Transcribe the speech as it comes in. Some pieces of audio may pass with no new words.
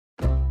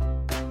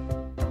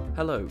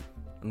Hello,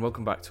 and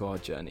welcome back to Our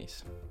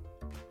Journeys.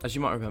 As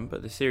you might remember,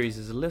 the series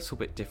is a little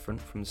bit different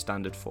from the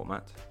standard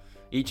format.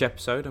 Each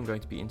episode I'm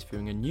going to be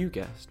interviewing a new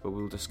guest where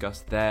we'll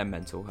discuss their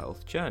mental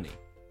health journey.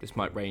 This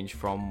might range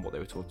from what they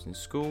were taught in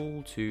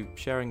school to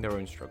sharing their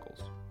own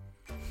struggles.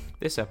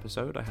 This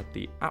episode I had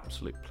the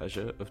absolute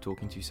pleasure of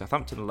talking to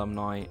Southampton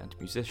alumni and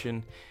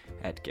musician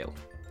Ed Gill.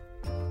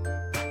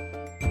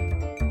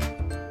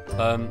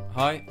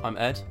 Hi, I'm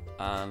Ed,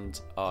 and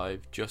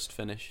I've just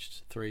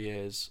finished 3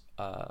 years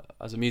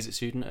as a music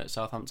student at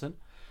Southampton,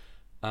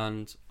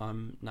 and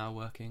I'm now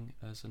working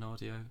as an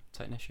audio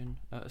technician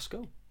at a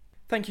school.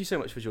 Thank you so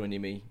much for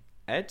joining me,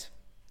 Ed.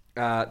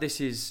 This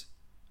is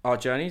Our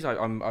Journeys.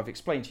 I've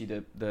explained to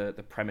you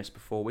the premise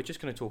before. We're just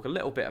going to talk a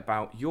little bit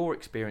about your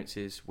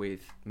experiences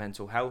with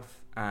mental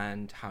health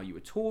and how you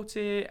were taught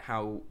it,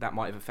 how that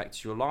might have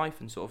affected your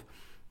life, and sort of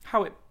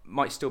how it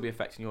might still be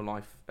affecting your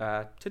life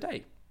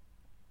today.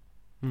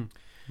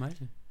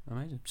 Amazing.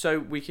 So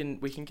we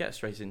can get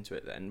straight into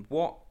it then.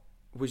 What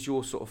was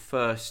your sort of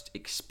first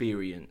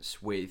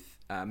experience with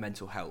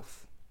mental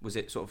health? Was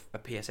it sort of a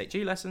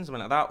PSHE lesson,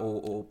 something like that,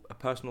 or a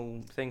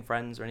personal thing,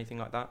 friends, or anything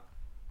like that?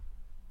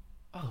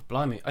 Oh,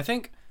 blimey. I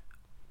think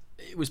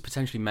it was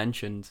potentially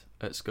mentioned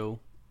at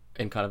school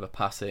in kind of a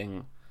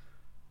passing,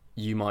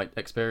 you might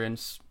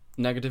experience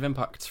negative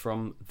impacts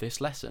from this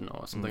lesson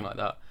or something like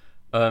that.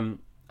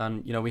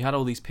 And, you know, we had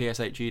all these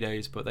PSHE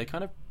days, but they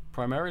kind of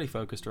primarily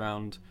focused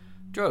around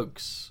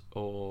drugs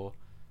or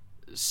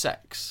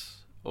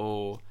sex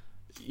or,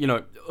 you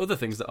know, other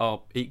things that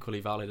are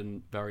equally valid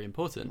and very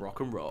important. Rock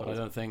and roll. But I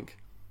don't think,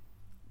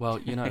 well,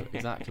 you know,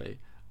 exactly.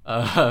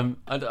 I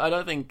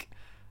don't think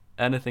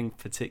anything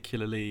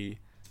particularly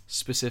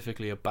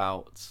specifically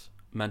about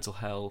mental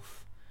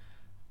health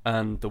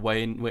and the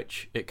way in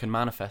which it can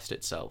manifest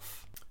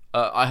itself.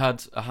 I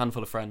had a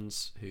handful of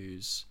friends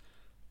whose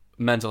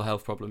mental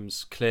health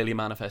problems clearly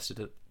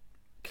manifested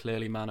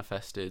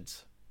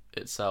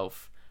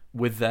itself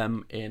with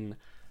them in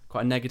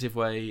quite a negative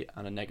way,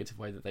 and a negative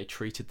way that they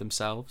treated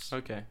themselves.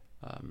 Okay.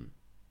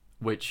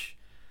 Which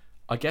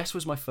I guess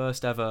was my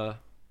first ever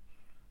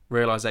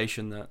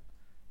realization that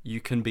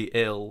you can be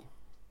ill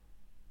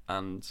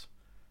and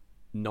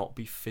not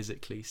be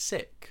physically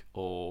sick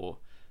or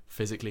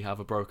physically have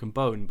a broken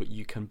bone, but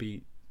you can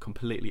be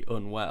completely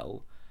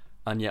unwell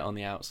and yet on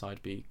the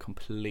outside be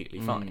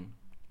completely fine.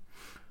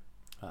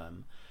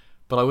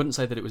 But I wouldn't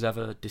say that it was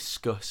ever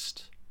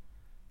discussed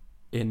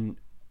in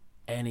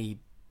any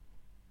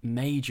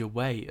major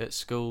way at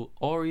school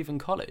or even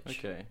college.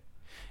 Okay.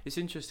 It's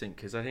interesting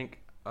because I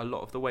think a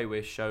lot of the way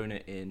we're shown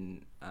it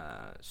in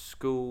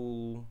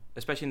school,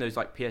 especially in those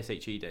like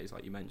PSHE days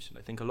like you mentioned,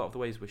 I think a lot of the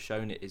ways we're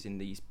shown it is in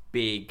these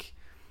big,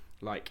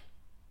 like,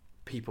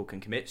 people can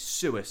commit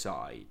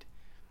suicide,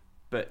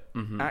 but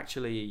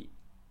actually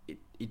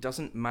it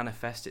doesn't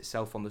manifest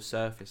itself on the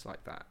surface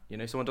like that. You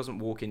know, someone doesn't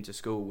walk into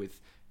school with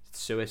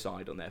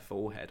suicide on their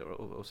forehead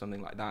or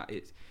something like that.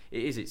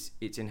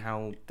 It's in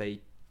how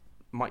they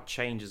might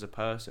change as a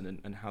person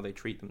and how they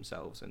treat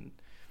themselves and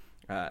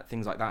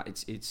things like that.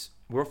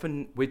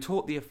 We're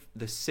taught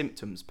the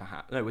symptoms,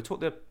 perhaps. No, we're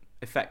taught the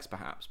effects,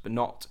 perhaps, but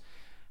not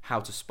how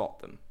to spot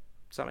them.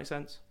 Does that make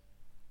sense?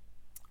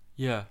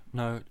 Yeah,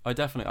 no, I would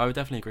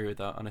definitely agree with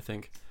that. And I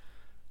think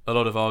a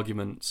lot of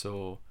arguments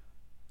or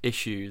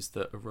issues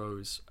that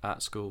arose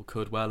at school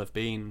could well have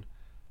been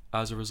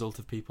as a result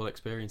of people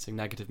experiencing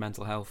negative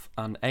mental health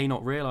and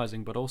not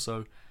realizing, but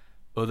also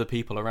other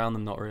people around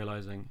them not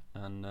realizing.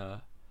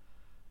 And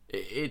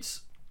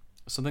it's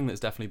something that's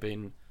definitely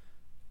been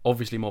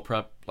obviously more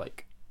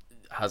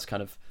has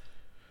kind of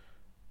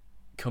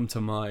come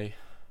to my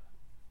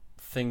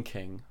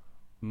thinking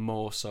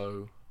more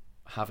so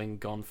having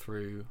gone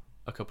through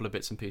a couple of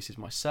bits and pieces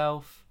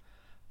myself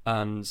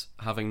and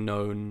having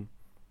known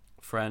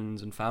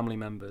friends and family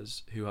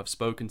members who have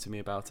spoken to me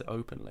about it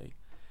openly.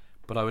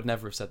 But I would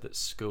never have said that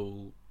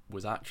school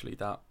was actually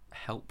that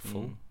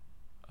helpful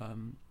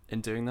in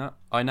doing that.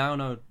 I now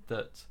know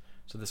that,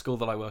 so the school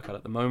that I work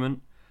at the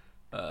moment,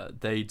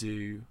 they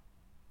do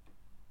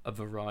a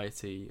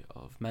variety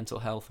of mental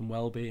health and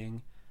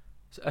well-being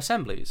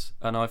assemblies,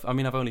 and I've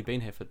only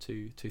been here for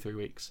 2-3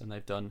 weeks, and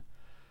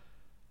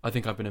I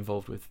think I've been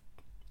involved with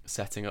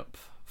setting up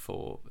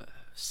for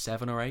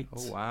 7 or 8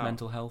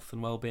 mental health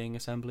and well-being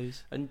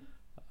assemblies, and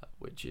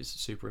which is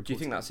super important. Do you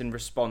think that's in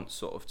response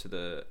sort of to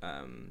the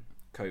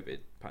COVID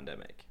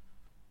pandemic?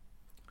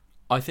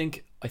 I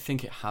think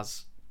it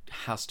has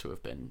to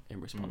have been in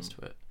response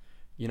to it.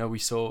 You know, we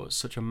saw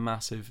such a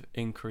massive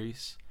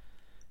increase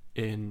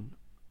in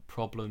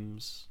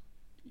problems,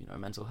 you know,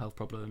 mental health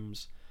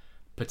problems,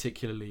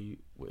 particularly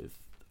with,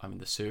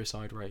 the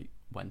suicide rate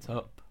went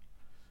up.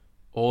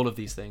 All of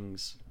these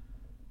things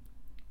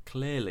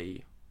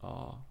clearly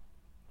are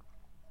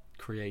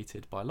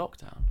created by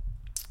lockdown,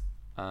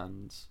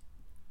 and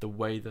the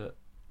way that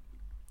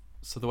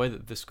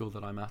the school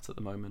that I'm at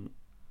the moment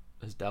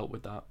has dealt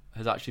with that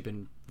has actually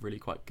been really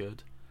quite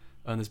good.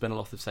 And there's been a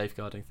lot of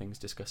safeguarding things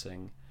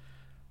discussing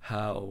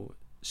how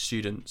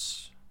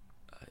students,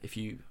 if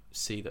you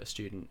see that a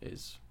student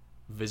is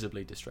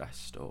visibly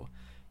distressed or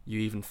you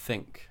even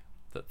think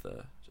that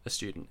a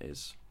student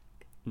is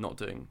not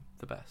doing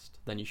the best,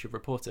 then you should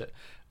report it.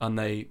 And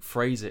they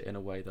phrase it in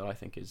a way that I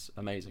think is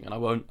amazing. And I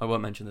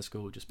won't mention the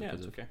school just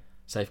because of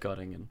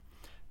safeguarding,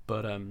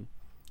 but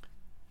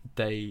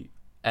they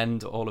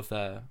end all of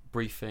their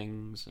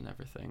briefings and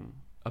everything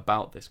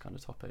about this kind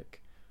of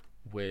topic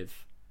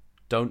with,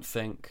 don't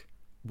think,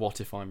 what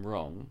if I'm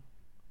wrong?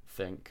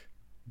 Think,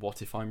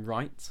 what if I'm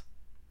right?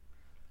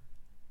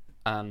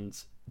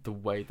 And the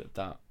way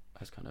that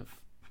has kind of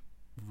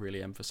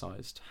really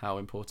emphasised how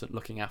important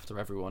looking after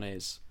everyone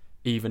is,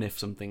 even if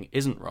something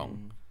isn't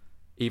wrong.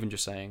 Even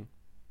just saying,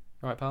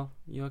 right, pal,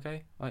 you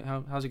okay? Like,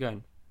 how's it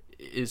going?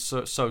 Is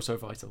so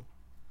vital.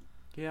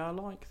 Yeah, I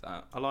like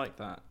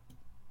that.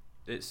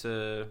 It's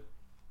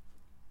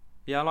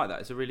I like that.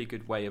 It's a really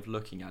good way of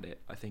looking at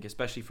it, I think,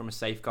 especially from a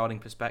safeguarding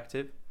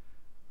perspective.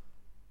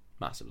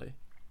 Massively.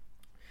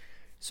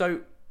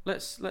 So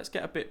let's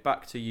get a bit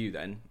back to you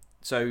then.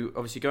 So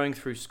obviously going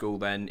through school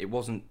then, it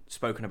wasn't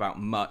spoken about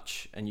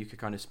much and you could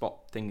kind of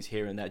spot things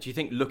here and there. Do you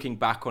think looking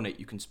back on it,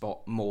 you can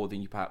spot more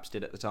than you perhaps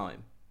did at the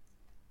time?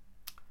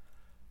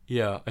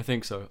 Yeah, I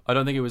think so. I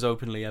don't think it was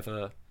openly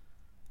ever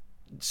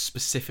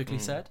specifically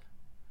said,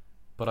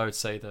 but I would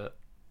say that,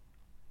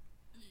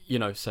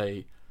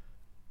 say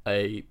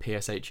a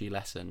PSHE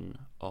lesson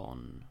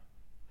on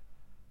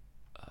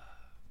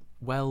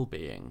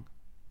well-being,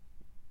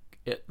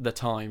 at the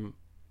time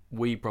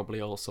we probably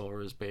all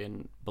saw as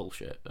being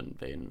bullshit and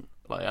being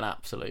like an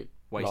absolute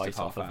waste of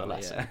half of the hour,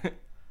 lesson.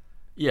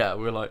 Yeah,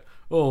 we were like,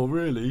 oh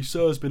really,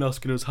 Sir's been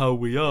asking us how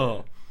we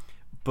are.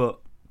 But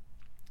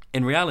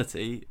in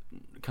reality,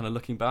 kind of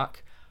looking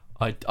back,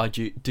 I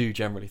do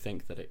generally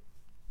think that it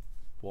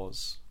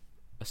was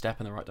a step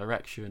in the right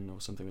direction,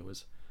 or something that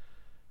was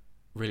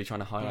really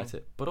trying to highlight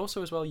it. But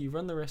also as well, you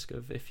run the risk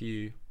of, if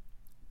you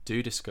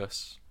do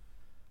discuss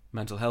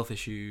mental health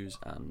issues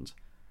and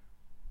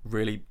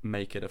really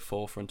make it a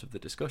forefront of the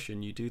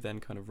discussion, you do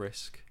then kind of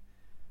risk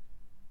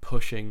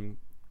pushing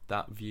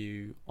that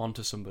view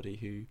onto somebody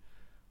who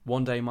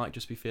one day might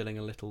just be feeling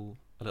a little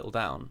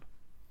down,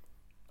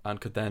 and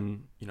could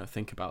then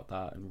think about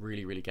that and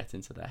really, really get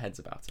into their heads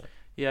about it.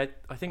 Yeah,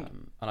 I think,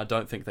 and I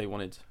don't think they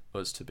wanted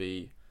us to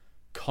be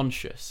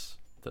conscious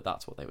that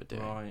that's what they were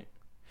doing. Right.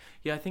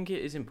 Yeah, I think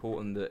it is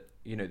important that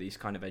these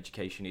kind of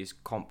education is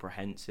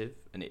comprehensive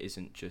and it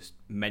isn't just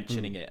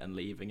mentioning it and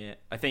leaving it.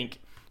 I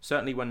think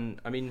certainly you're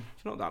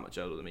not that much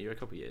older than me, you're a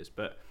couple of years,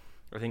 but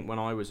I think when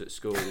I was at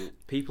school,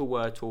 people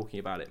were talking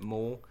about it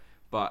more,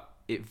 but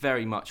it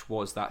very much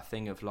was that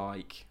thing of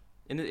like,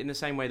 in the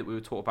same way that we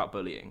were taught about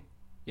bullying,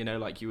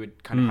 like you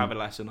would kind of have a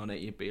lesson on it,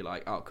 you'd be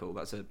like, oh cool,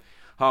 that's a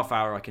half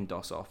hour I can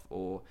DOS off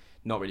or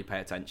not really pay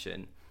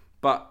attention.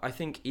 But I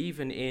think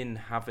even in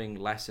having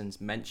lessons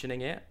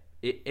mentioning it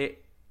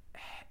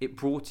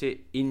brought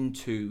it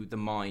into the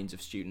minds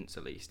of students,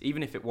 at least.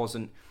 Even if it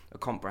wasn't a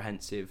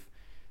comprehensive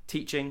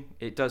teaching,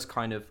 it does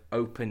kind of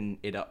open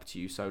it up to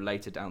you, so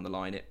later down the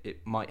line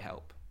it might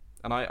help.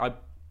 And I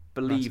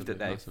believe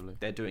massively.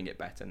 They're doing it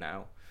better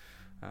now.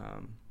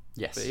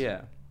 Yes. But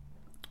yeah.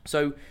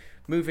 So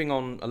moving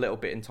on a little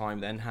bit in time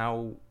then,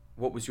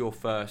 what was your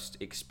first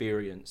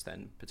experience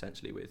then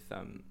potentially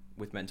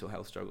with mental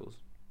health struggles?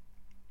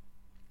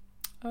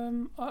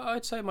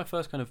 I'd say my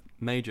first kind of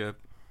major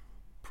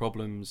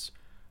problems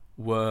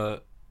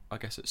were, I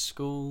guess, at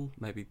school,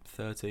 maybe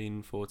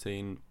 13,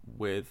 14,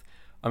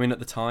 at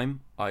the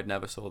time, I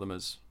never saw them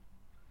as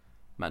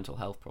mental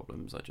health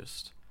problems.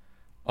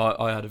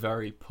 I had a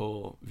very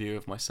poor view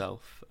of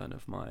myself and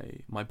of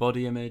my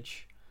body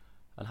image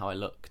and how I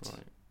looked.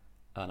 Right.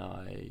 And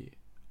I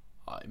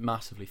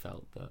massively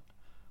felt that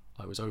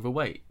I was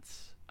overweight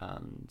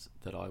and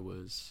that I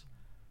was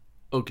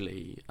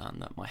ugly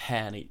and that my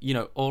hair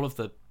all of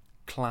the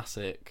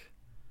classic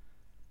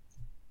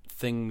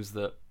things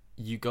that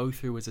you go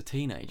through as a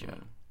teenager.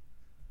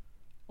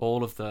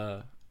 All of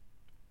the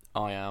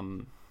I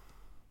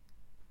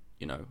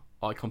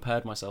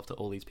compared myself to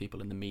all these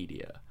people in the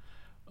media.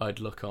 I'd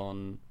be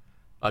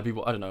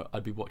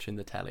watching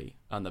the telly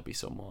and there'd be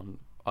someone,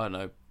 I don't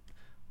know,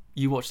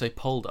 you watch, say,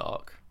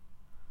 Poldark,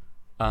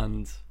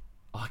 and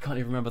I can't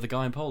even remember the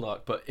guy in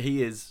Poldark, but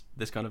he is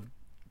this kind of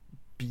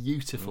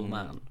beautiful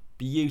man,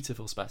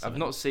 beautiful specimen. I've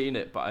not seen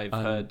it, but I've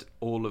heard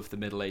all of the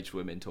middle-aged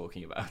women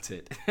talking about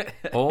it.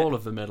 All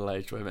of the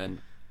middle-aged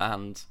women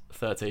and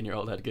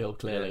 13-year-old Ed Gill,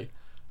 clearly.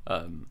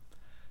 Yeah.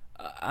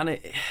 And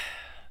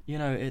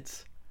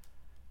it's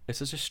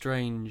such a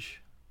strange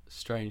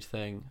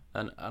thing,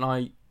 and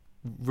I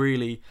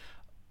really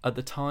at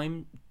the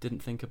time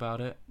didn't think about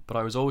it, but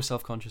I was always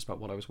self-conscious about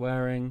what I was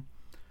wearing,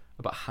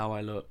 about how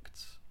I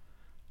looked.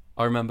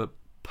 I remember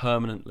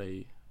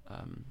permanently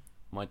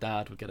my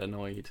dad would get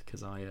annoyed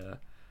because I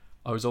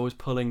was always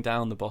pulling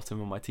down the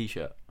bottom of my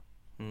t-shirt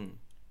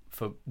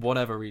for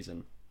whatever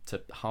reason,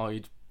 to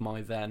hide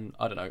my then,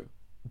 I don't know,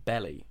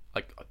 belly.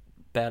 Like, I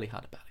barely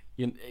had a belly.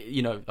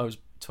 I was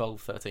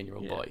 12,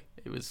 13-year-old boy.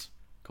 It was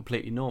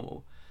completely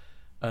normal.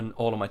 And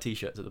all of my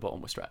t-shirts at the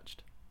bottom were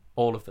stretched.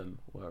 All of them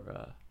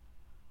were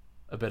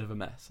a bit of a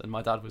mess. And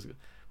my dad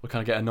would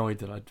kind of get annoyed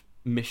that I'd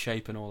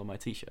misshapen all of my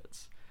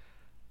t-shirts.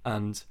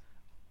 And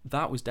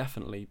that was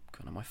definitely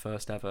kind of my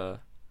first ever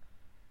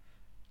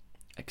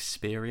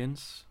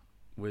experience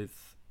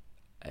with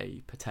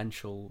a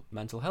potential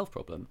mental health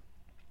problem.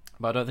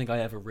 But I don't think I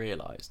ever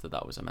realised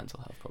that was a mental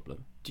health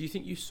problem. Do you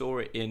think you saw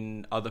it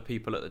in other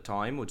people at the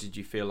time, or did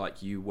you feel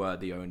like you were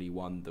the only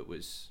one that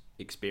was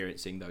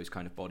experiencing those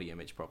kind of body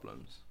image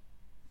problems?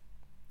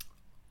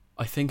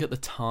 I think at the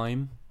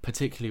time,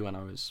 particularly when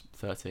I was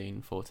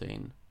 13,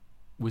 14,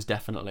 was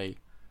definitely,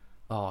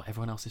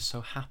 everyone else is so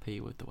happy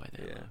with the way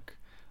they look.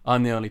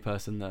 I'm the only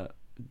person that,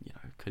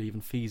 could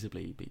even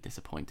feasibly be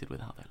disappointed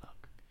with how they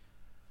look.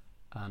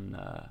 And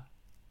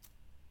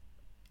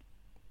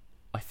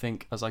I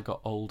think as I got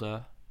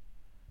older,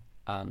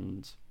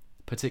 and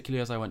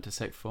particularly as I went to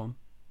sixth form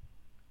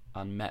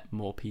and met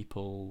more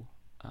people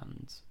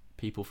and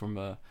people from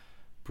a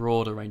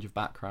broader range of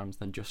backgrounds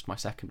than just my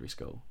secondary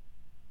school,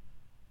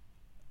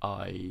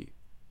 I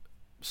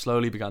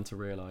slowly began to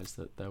realise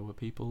that there were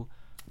people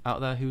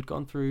out there who'd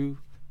gone through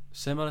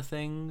similar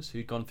things,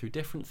 who'd gone through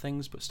different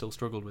things but still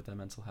struggled with their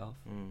mental health.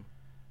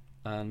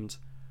 And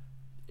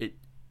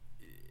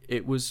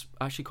it was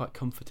actually quite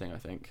comforting, I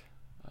think,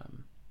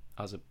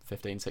 as a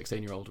 15,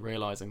 16-year-old,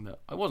 realising that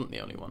I wasn't the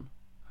only one.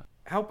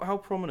 How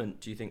prominent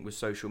do you think was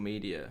social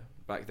media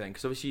back then?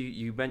 Because obviously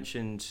you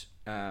mentioned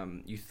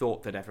you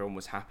thought that everyone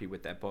was happy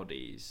with their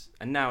bodies,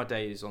 and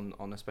nowadays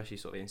on especially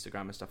sort of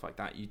Instagram and stuff like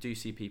that, you do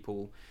see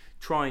people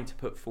trying to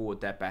put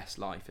forward their best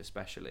life,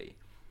 especially.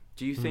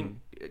 Do you think,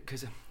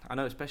 because I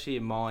know especially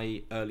in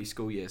my early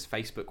school years,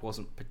 Facebook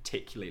wasn't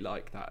particularly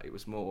like that. It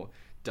was more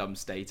dumb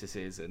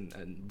statuses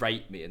and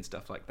rate me and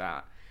stuff like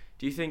that.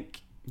 Do you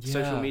think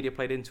social media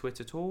played into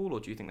it at all, or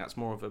do you think that's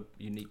more of a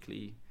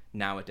uniquely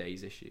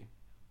nowadays issue?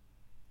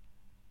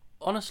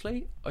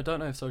 Honestly, I don't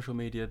know if social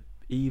media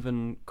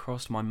even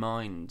crossed my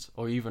mind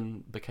or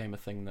even became a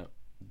thing that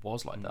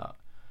was like that.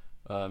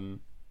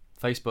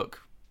 Facebook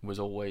was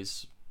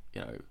always,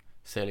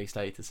 silly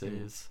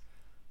statuses,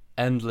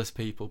 endless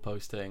people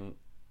posting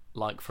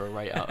like for a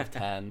rate out of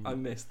 10. I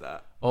missed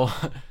that.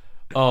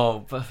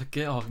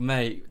 But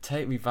mate,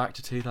 take me back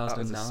to 2009. That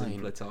was a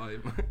simpler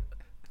time.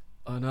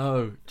 I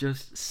know,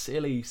 just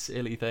silly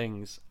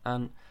things.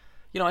 And,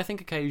 I think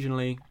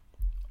occasionally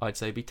I'd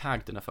say be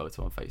tagged in a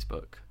photo on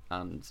Facebook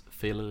and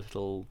feel a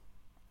little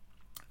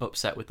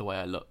upset with the way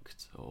I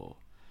looked.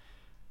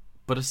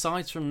 But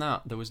aside from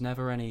that, there was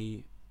never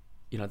any,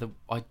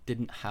 I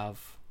didn't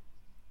have,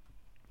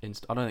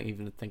 I don't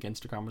even think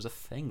Instagram was a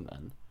thing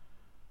then.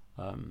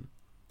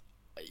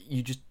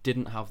 You just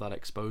didn't have that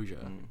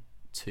exposure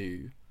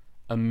to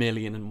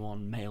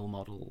 1,000,001 male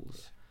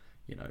models,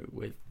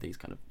 with these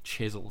kind of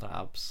chiseled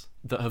abs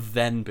that have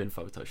then been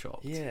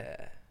photoshopped.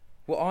 Yeah.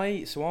 Well,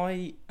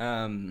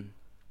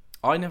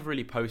 I never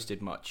really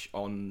posted much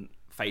on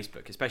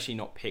Facebook, especially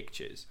not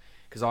pictures,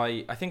 because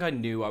I think I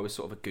knew I was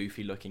sort of a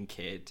goofy looking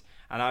kid,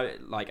 and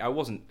I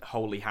wasn't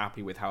wholly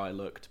happy with how I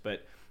looked,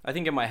 but I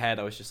think in my head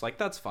I was just like,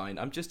 that's fine,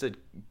 I'm just a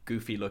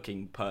goofy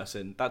looking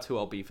person, that's who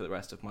I'll be for the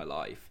rest of my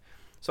life.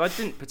 So I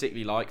didn't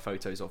particularly like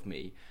photos of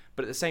me,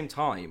 but at the same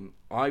time,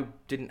 I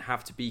didn't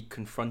have to be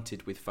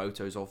confronted with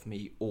photos of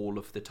me all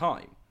of the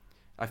time.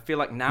 I feel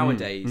like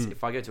nowadays,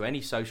 if I go to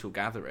any social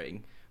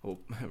gathering, or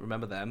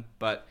remember them,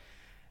 but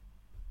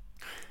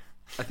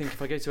I think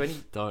if I go to any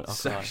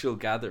social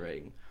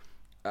gathering,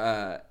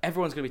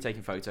 everyone's going to be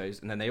taking photos,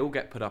 and then they all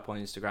get put up on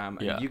Instagram,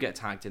 and you get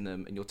tagged in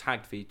them, and your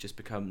tagged feed just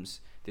becomes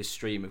this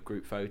stream of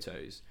group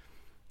photos.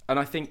 And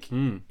I think,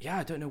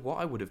 I don't know what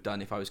I would have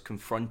done if I was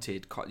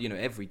confronted,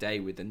 every day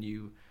with a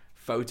new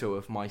photo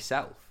of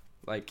myself.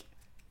 I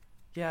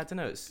don't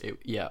know.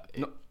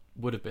 It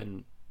would have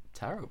been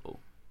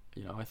terrible.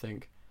 I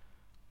think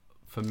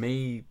for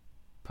me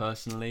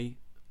personally,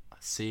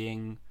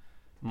 seeing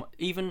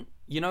even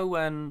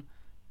when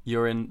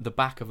you're in the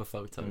back of a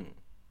photo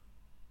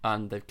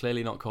and they've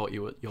clearly not caught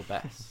you at your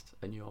best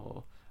and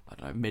you're, I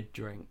don't know,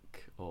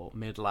 mid-drink or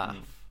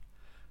mid-laugh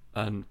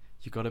and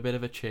you've got a bit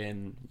of a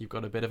chin, you've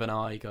got a bit of an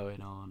eye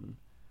going on,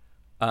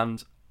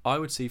 and I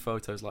would see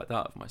photos like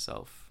that of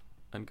myself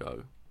and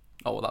go,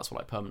 oh, well, that's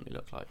what I permanently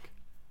look like.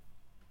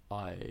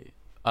 I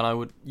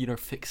would,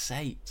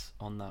 fixate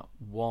on that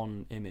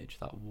one image,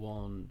 that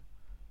one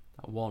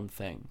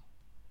thing,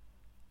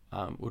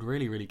 would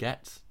really, really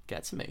get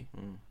to me.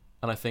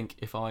 And I think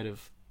if I'd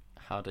have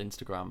had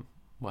Instagram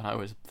when I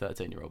was a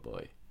 13-year-old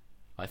boy,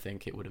 I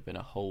think it would have been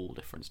a whole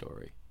different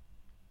story.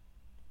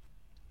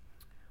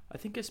 I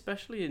think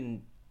especially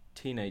in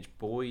teenage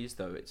boys,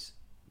 though,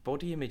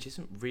 body image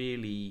isn't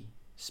really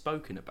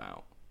spoken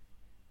about.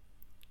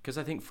 Because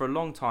I think for a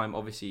long time,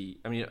 obviously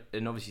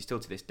still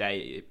to this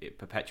day, it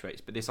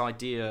perpetuates, but this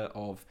idea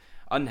of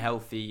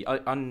unhealthy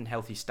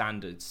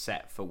standards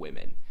set for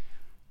women.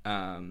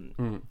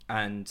 And,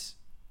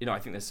 I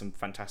think there's some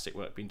fantastic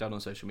work being done on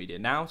social media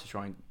now to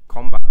try and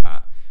combat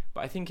that.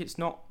 But I think it's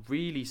not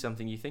really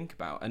something you think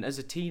about. And as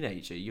a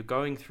teenager, you're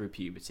going through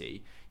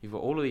puberty, you've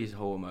got all of these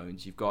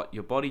hormones, you've got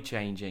your body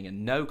changing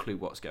and no clue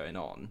what's going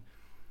on.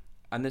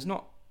 And there's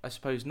not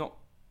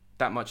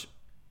that much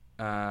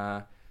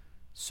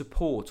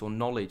support or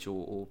knowledge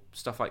or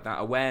stuff like that,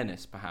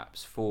 awareness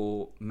perhaps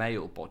for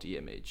male body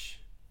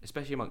image,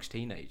 especially amongst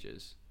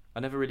teenagers. I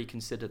never really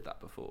considered that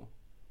before.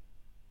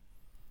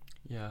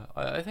 Yeah,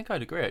 I think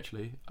I'd agree,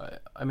 actually.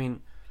 I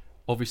mean,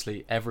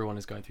 obviously, everyone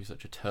is going through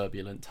such a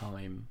turbulent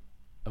time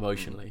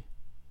emotionally,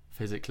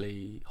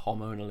 physically,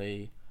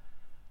 hormonally,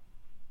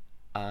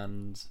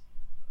 and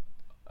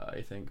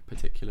I think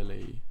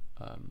particularly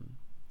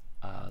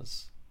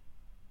as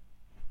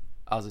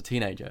a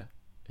teenager,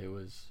 it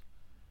was,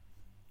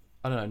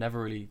 I don't know,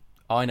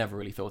 I never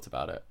really thought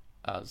about it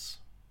as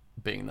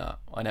being that.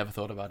 I never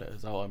thought about it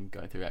as, oh, I'm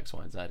going through X,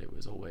 Y, and Z. It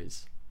was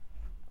always,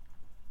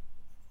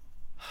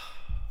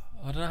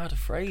 I don't know how to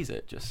phrase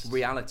it. Just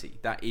reality.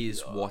 That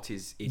is what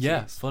is. It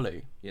is,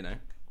 fully. You know,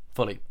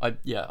 fully. I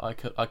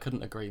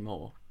couldn't agree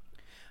more.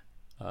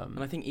 And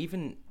I think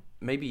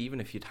maybe even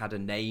if you'd had a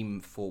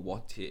name for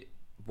what it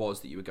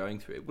was that you were going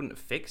through, it wouldn't have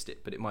fixed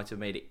it, but it might have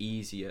made it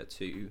easier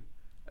to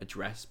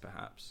address,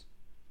 perhaps.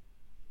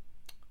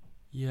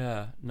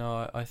 Yeah,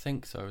 no, I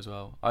think so as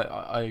well.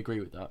 I agree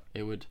with that.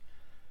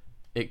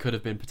 It could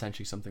have been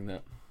potentially something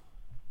that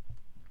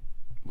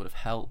would have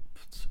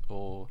helped,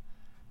 or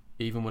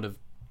even would have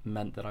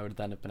meant that I would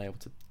then have been able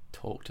to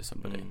talk to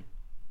somebody.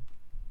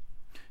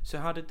 So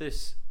how did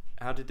this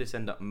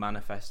end up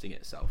manifesting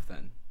itself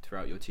then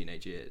throughout your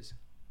teenage years?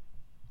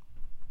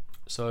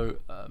 So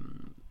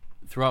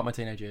throughout my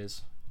teenage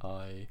years,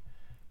 I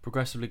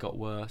progressively got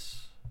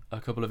worse.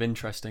 A couple of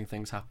interesting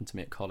things happened to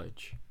me at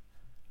college,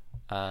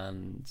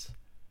 and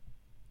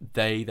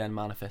they then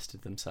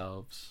manifested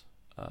themselves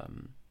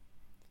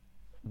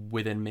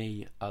within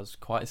me as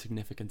quite a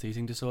significant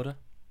eating disorder.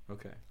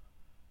 Okay.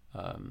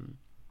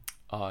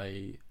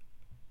 I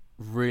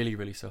really,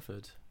 really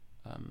suffered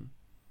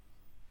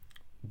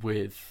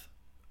with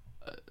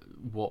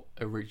what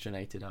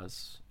originated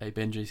as a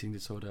binge eating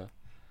disorder,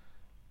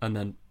 and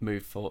then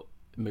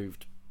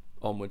moved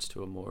onwards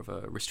to a more of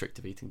a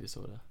restrictive eating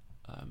disorder.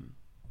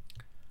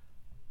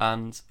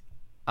 And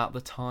at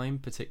the time,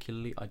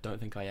 particularly, I don't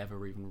think I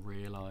ever even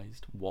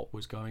realised what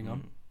was going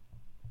on.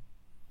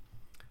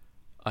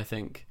 I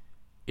think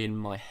in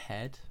my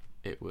head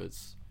it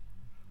was,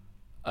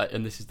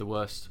 and this is the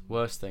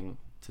worst thing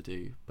to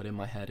do, but in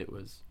my head it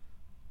was,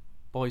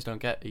 boys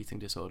don't get eating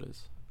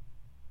disorders.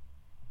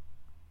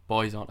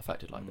 Boys aren't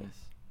affected like this.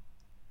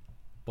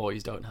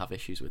 Boys don't have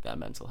issues with their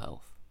mental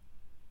health.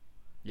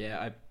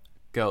 Yeah,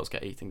 girls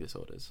get eating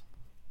disorders.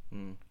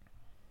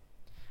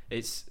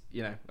 It's,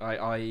 you know,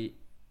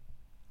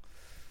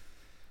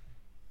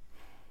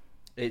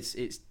 it's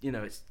you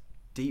know, it's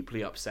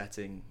deeply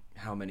upsetting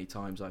how many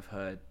times I've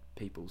heard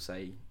people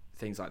say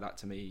things like that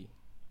to me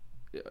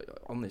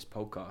on this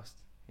podcast.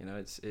 You know,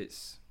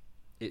 it's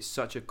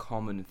such a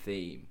common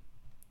theme,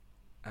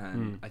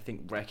 and I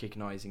think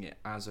recognizing it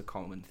as a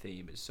common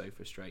theme is so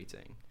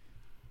frustrating.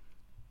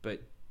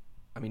 But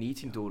I mean,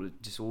 eating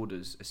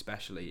disorders,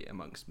 especially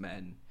amongst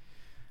men,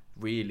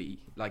 really,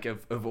 like,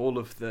 of all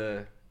of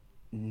the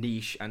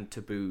niche and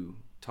taboo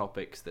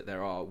topics that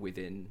there are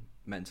within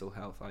mental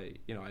health, I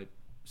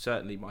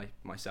certainly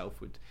myself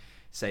would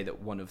say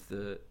that one of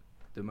the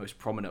most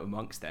prominent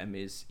amongst them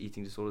is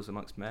eating disorders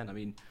amongst men. I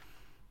mean,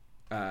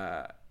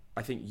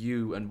 I think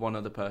you and one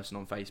other person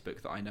on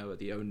Facebook that I know are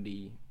the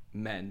only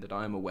men that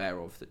I'm aware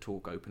of that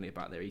talk openly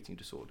about their eating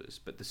disorders,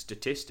 but the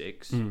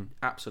statistics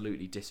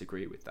absolutely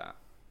disagree with that.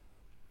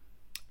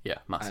 Yeah,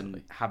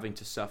 massively. And having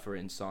to suffer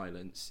in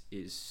silence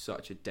is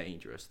such a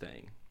dangerous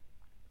thing.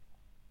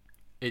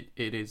 It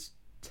is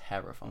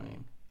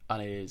terrifying.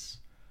 And it is,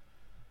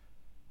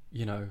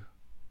 you know,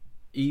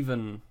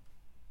 even,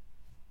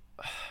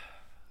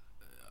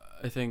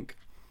 I think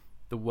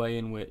the way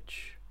in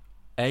which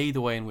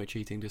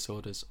eating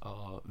disorders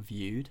are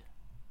viewed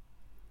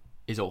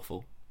is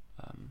awful.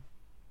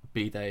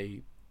 Be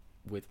they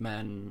with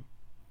men,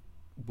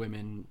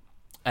 women,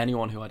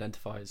 anyone who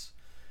identifies,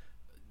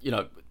 you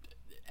know,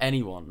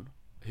 anyone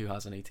who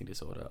has an eating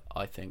disorder,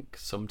 I think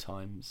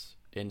sometimes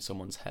in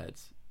someone's head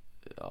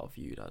are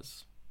viewed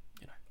as,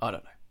 you know, I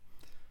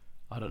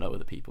don't know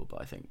other people,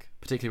 but I think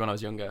particularly when I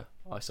was younger,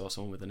 I saw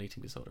someone with an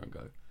eating disorder and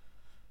go,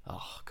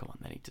 oh, come on,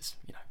 they need to,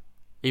 you know,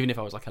 even if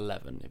I was like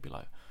 11, it'd be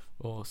like,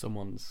 oh,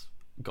 someone's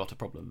got a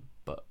problem,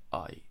 but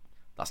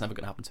that's never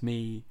going to happen to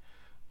me,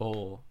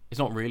 or it's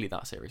not really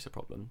that serious a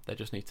problem. They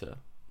just need to,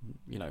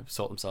 you know,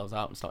 sort themselves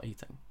out and start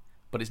eating.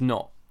 But it's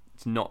not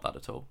that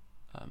at all.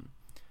 And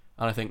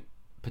I think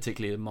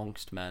particularly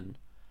amongst men,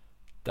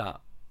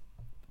 that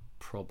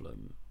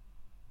problem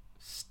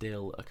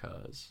still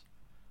occurs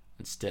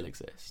and still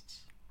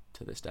exists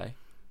to this day.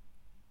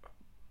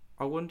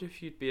 I wonder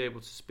if you'd be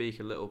able to speak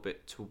a little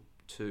bit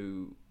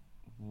to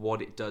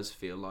what it does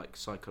feel like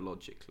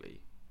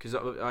psychologically, because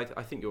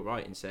I think you're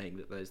right in saying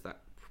that there's that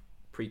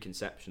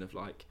preconception of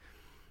like,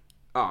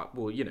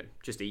 well, you know,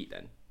 just eat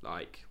then.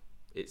 Like,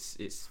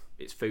 it's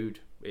food.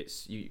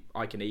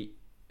 I can eat.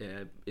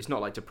 It's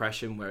not like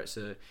depression where it's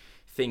a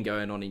thing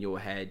going on in your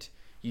head.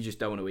 You just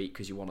don't want to eat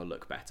because you want to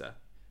look better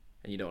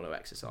and you don't want to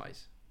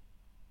exercise.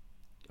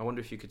 I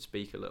wonder if you could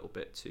speak a little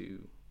bit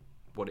to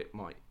what it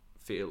might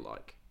feel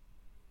like.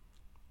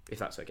 if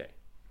that's okay.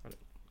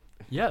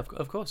 Yeah,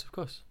 of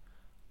course.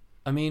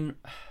 I mean,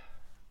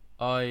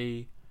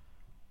 I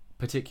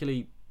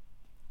particularly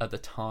at the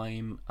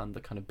time and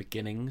the kind of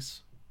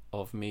beginnings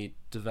of me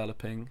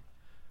developing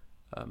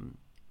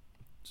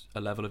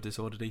a level of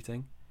disordered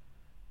eating,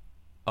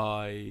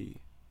 I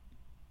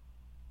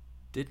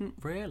didn't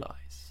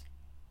realise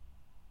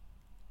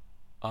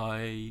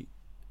I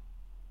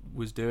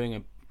was doing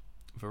a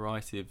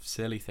variety of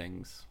silly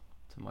things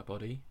to my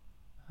body,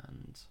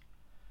 and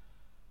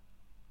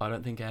I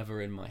don't think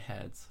ever in my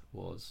head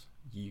was,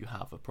 you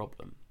have a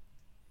problem.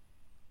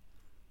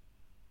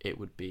 It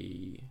would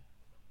be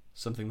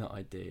something that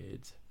I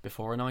did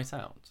before a night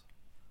out.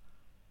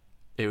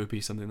 It would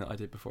be something that I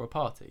did before a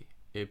party.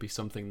 It would be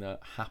something that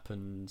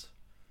happened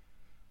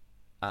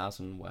as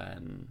and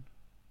when.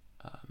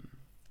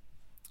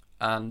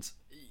 And,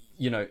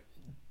 you know,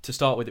 to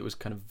start with, it was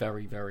kind of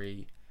very,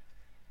 very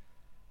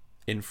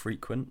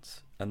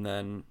infrequent. And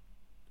then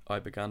I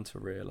began to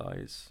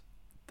realise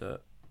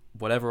that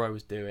whatever I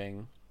was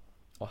doing,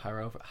 or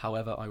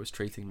however I was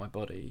treating my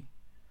body,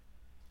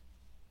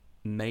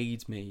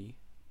 made me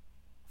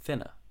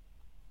thinner.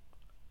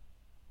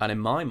 And in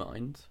my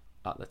mind,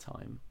 at the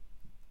time,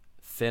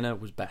 thinner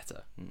was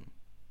better.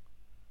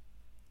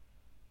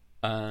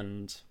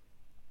 And,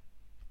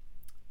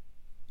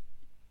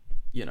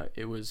 you know,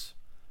 it was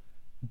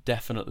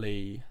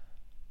definitely...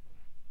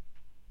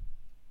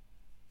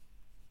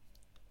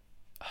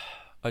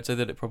 I'd say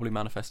that it probably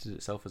manifested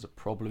itself as a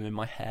problem in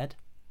my head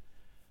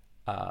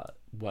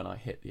when I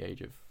hit the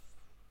age of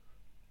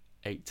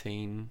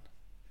 18,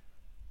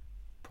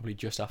 probably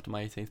just after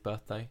my 18th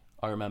birthday.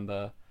 I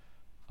remember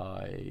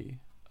I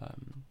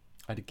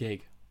had a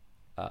gig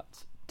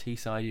at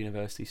Teesside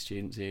University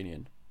Students'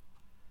 Union,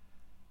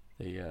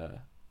 the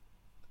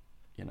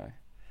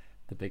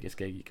biggest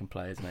gig you can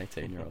play as an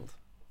 18-year-old.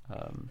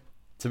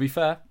 To be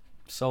fair,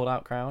 sold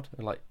out crowd,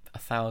 like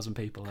 1,000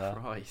 people there.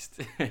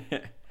 Christ.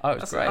 Oh,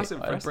 it was great. I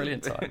had a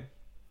brilliant time.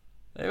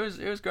 It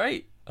was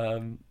great.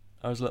 I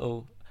was a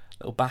little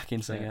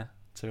backing singer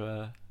to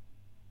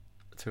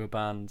a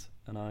band,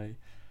 and I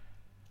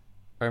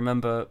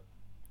remember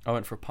I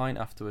went for a pint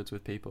afterwards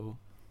with people,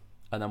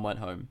 and then went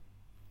home.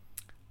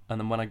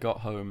 And then when I got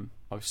home,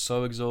 I was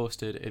so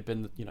exhausted. It'd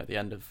been, you know, the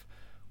end of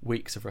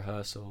weeks of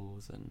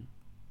rehearsals and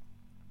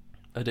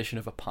addition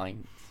of a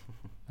pint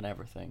and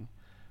everything,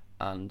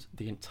 and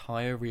the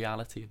entire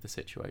reality of the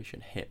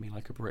situation hit me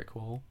like a brick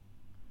wall.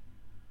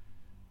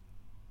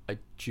 I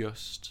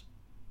just,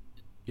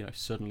 you know,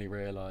 suddenly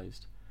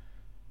realised,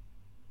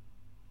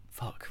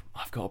 fuck,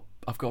 I've got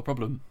a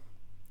problem.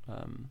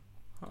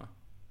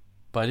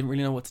 But I didn't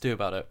really know what to do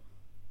about it.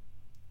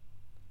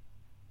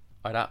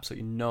 I had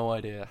absolutely no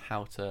idea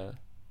how to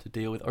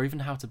deal with, or even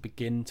how to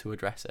begin to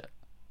address it.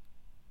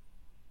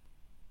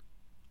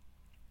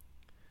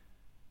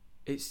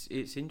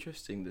 It's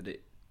interesting that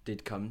it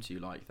did come to you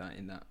like that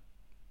in that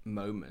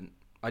moment.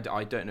 I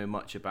don't know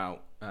much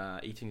about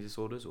eating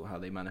disorders or how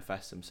they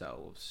manifest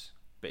themselves,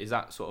 but is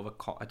that sort of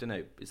I don't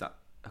know, is that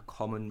a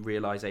common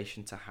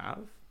realisation to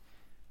have?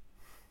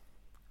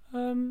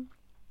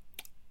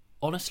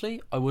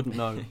 Honestly, I wouldn't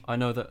know. I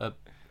know that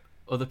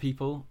other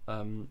people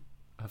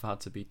have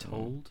had to be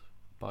told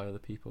by other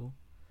people.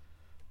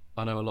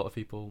 I know a lot of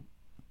people,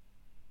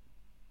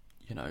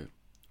 you know,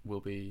 will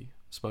be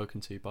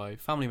spoken to by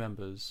family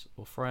members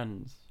or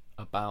friends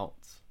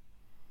about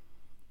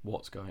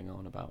what's going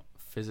on, about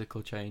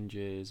physical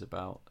changes,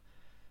 about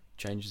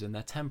changes in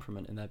their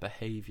temperament, in their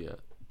behaviour,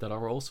 that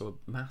are also a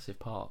massive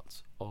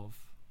part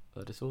of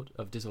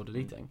disordered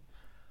eating.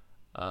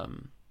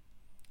 And,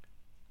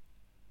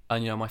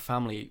 you know, my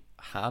family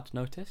had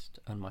noticed,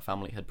 and my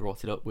family had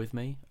brought it up with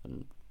me,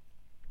 and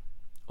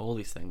all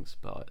these things,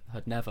 but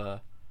had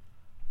never,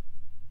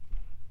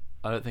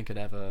 I don't think had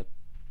ever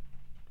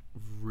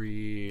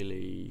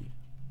really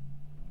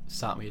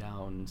sat me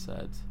down and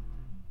said,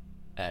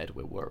 Ed,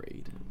 we're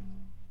worried.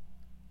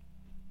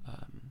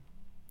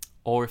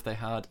 Or if they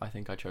had, I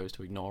think I chose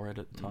to ignore it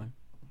at the time,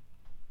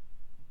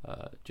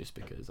 just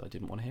because I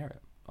didn't want to hear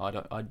it.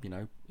 You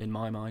know, in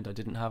my mind, I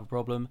didn't have a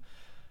problem.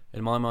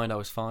 In my mind, I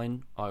was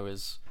fine. I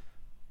was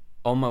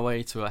on my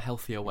way to a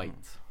healthier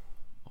weight,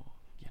 or,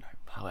 you know,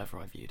 however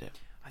I viewed it.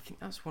 I think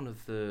that's one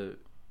of the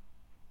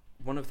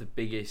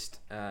biggest.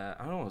 I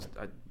don't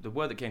know. The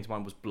word that came to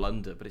mind was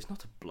blunder, but it's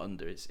not a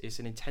blunder. It's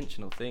an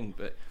intentional thing.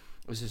 But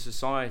as a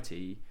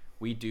society,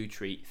 we do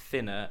treat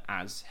thinner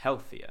as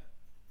healthier,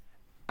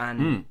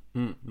 and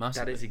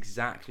that is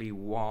exactly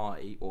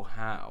why or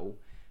how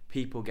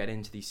people get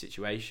into these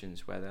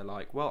situations where they're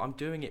like, "Well, I'm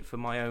doing it for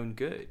my own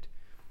good."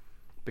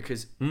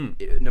 Because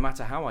no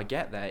matter how I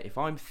get there, if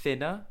I'm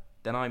thinner,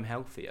 then I'm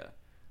healthier.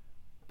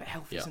 But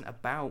health isn't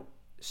about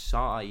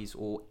size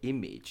or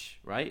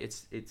image, right?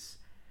 It's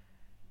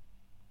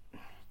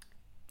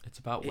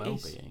about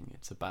well-being.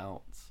 It's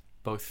about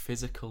both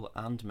physical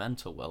and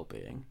mental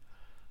well-being,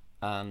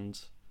 and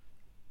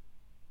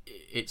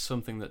it's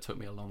something that took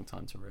me a long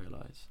time to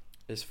realise.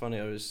 It's funny.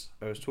 I was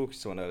talking to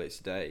someone earlier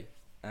today,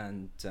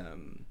 and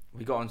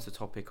we got onto the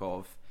topic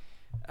of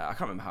I can't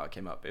remember how it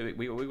came up.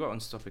 We got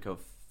onto the topic of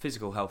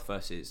physical health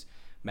versus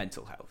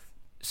mental health.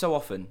 So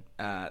often,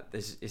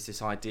 there's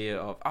this idea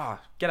of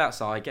get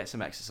outside, get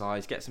some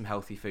exercise, get some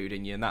healthy food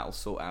in you, and that'll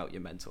sort out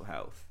your mental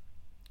health.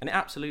 And it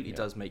absolutely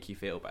does make you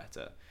feel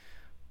better.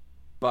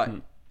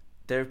 But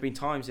there have been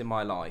times in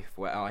my life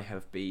where I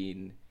have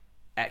been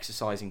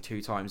exercising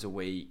 2 times a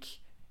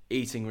week,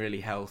 eating really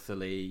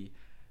healthily,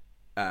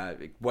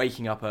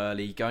 waking up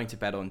early, going to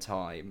bed on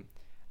time,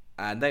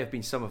 and they have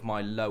been some of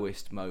my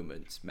lowest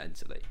moments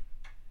mentally.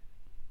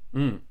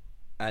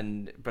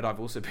 But I've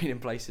also been in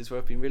places where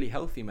I've been really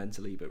healthy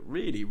mentally, but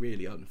really,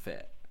 really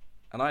unfit.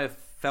 And I have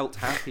felt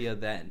happier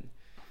then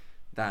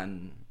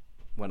than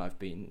when I've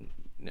been,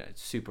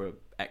 super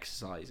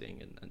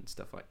exercising and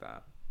stuff like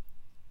that.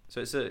 So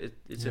it's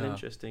an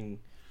interesting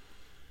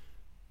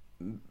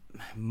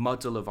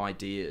muddle of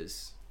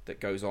ideas that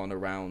goes on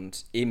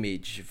around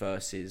image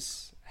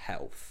versus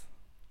health.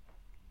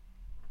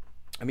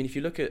 I mean, if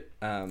you look at,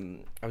 I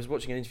was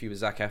watching an interview with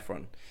Zac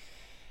Efron,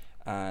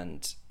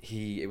 and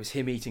it was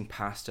him eating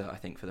pasta, I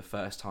think, for the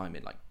first time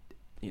in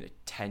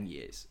 10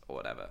 years or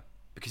whatever,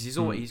 because he's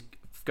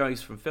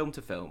goes from film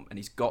to film, and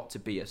he's got to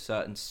be a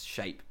certain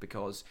shape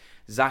because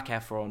Zac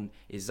Efron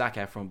is Zac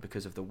Efron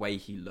because of the way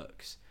he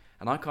looks.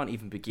 And I can't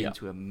even begin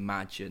to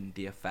imagine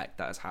the effect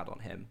that has had on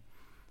him.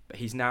 But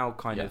he's now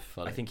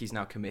I think he's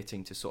now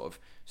committing to sort of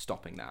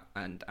stopping that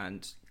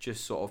and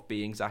just sort of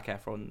being Zac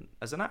Efron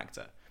as an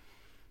actor.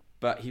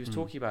 But he was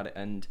talking about it,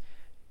 and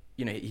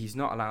he's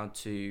not allowed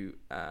to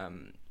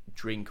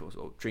drink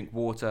or drink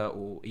water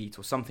or eat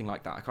or something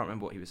like that. I can't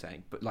remember what he was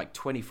saying, but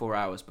 24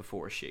 hours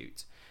before a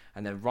shoot.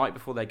 And then right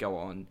before they go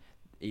on,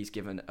 he's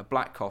given a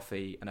black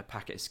coffee and a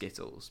packet of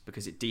Skittles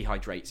because it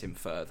dehydrates him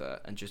further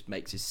and just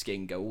makes his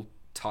skin go all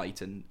tight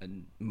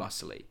and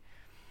muscly.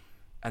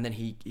 And then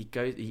he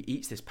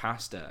eats this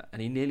pasta,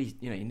 and he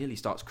nearly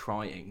starts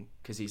crying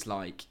because he's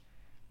like,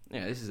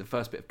 this is the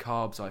first bit of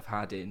carbs I've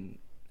had in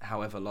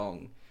however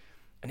long.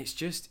 And it's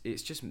just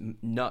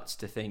nuts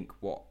to think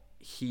what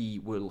he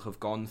will have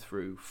gone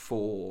through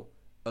for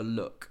a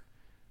look,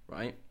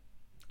 right?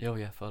 Oh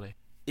yeah, fully.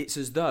 It's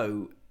as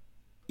though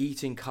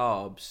eating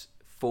carbs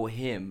for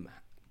him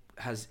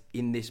has,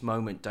 in this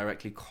moment,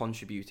 directly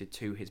contributed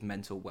to his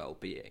mental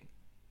well-being.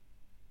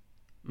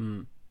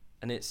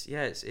 And it's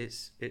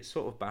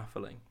sort of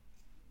baffling.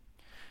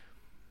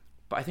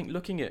 But I think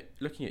looking at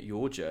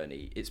your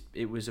journey,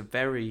 it was a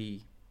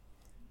very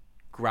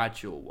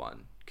gradual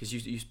one, because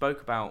you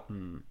spoke about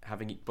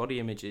having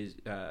body images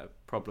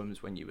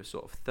problems when you were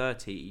sort of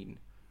 13,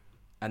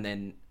 and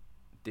then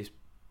this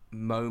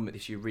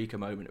eureka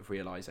moment of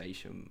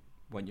realization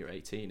when you're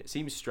 18. It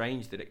seems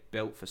strange that it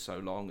built for so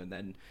long and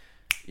then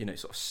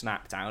sort of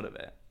snapped out of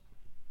it.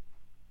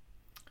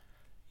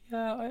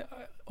 Yeah, I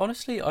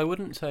honestly, I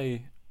wouldn't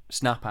say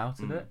snap out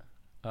of it.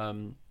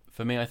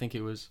 For me, I think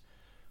it was,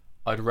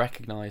 I'd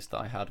recognised that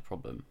I had a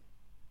problem,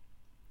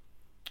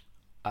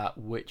 at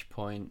which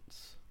point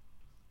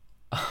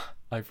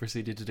I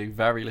proceeded to do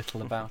very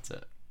little about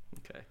it.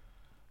 Okay.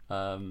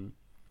 I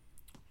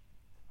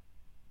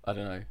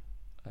don't know.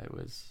 It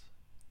was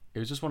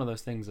just one of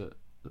those things that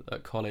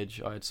at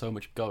college I had so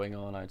much going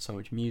on. I had so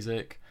much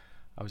music.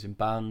 I was in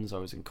bands, I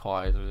was in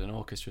choirs, I was in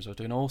orchestras, I was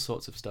doing all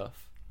sorts of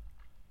stuff.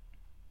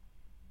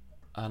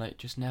 And it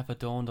just never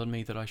dawned on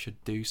me that I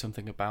should do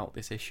something about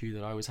this issue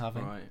that I was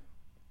having. Right.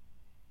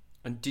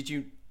 And do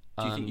you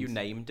think you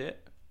named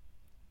it?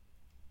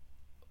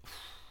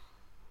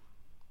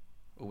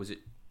 Or was it...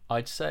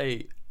 I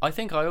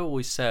think I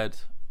always said,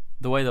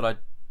 the way that I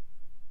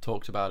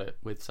talked about it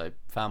with, say,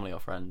 family or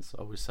friends,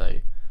 I always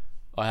say,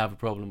 I have a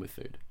problem with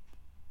food.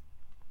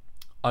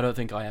 I don't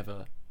think I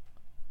ever,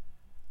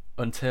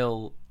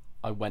 until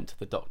I went to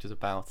the doctors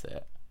about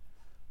it,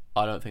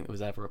 I don't think there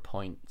was ever a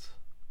point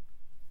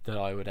that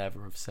I would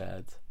ever have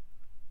said,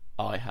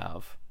 I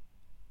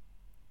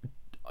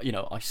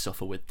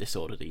suffer with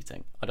disordered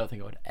eating. I don't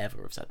think I would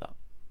ever have said that.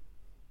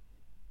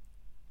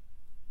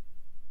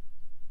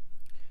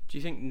 Do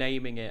you think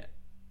naming it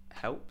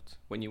helped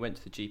when you went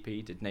to the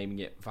GP? Did naming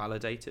it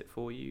validate it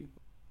for you?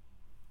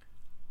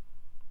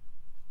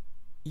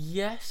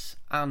 Yes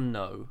and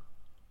no.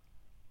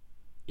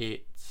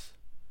 It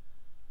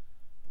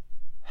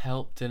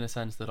helped in a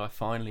sense that I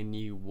finally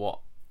knew what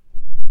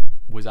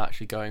was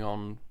actually going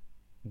on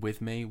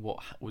with me, what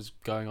was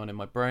going on in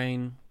my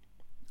brain.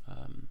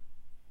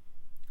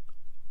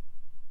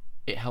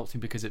 It helped me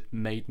because it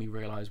made me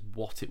realise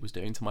what it was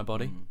doing to my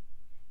body.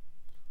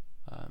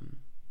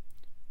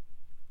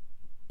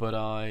 But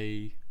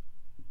I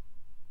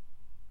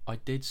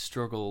did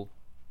struggle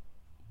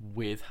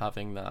with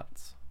having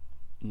that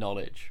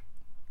knowledge.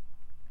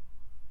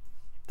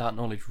 That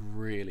knowledge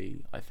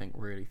really, I think,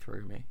 really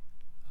threw me.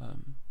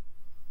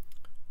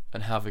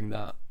 And having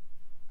that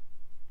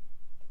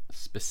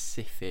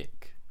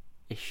specific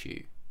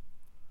issue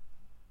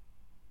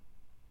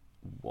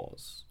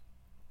was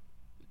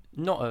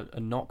not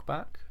a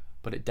knockback,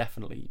 but it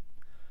definitely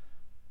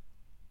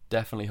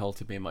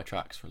halted me in my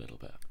tracks for a little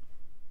bit.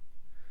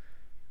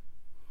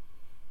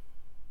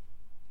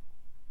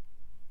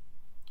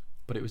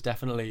 But it was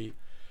definitely,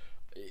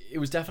 it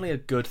was definitely a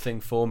good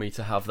thing for me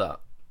to have that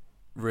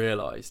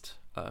realised.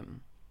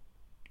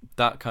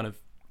 That kind of,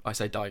 I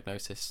say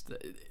diagnosis,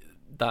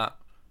 that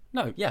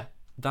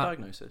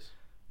diagnosis.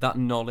 That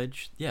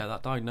knowledge,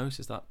 that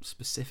diagnosis, that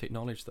specific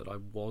knowledge that I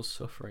was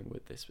suffering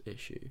with this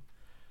issue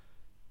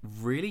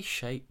really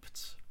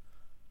shaped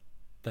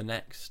the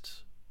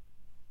next,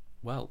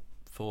 4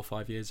 or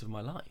 5 years of my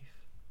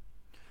life.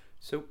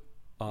 So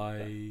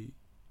I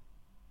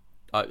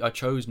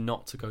chose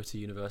not to go to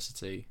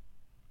university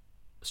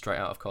straight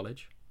out of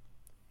college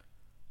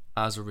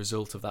as a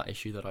result of that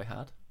issue that I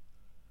had.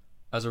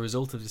 As a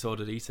result of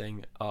disordered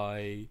eating,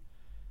 I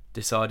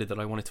decided that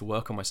I wanted to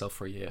work on myself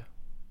for a year.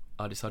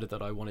 I decided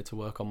that I wanted to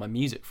work on my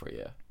music for a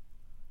year.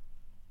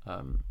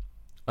 And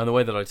the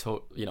way that I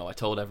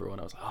told everyone,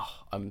 I was like,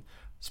 I'm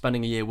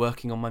spending a year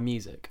working on my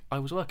music. I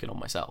was working on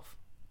myself.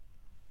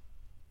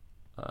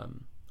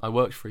 I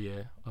worked for a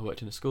year. I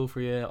worked in a school for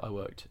a year. I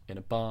worked in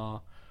a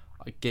bar.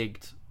 I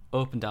gigged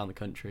up and down the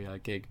country. I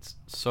gigged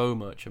so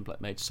much and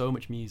made so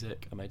much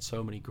music. I made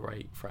so many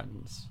great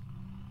friends.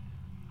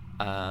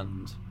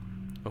 And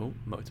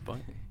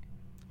motorbike.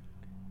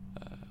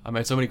 I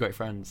made so many great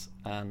friends,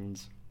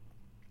 and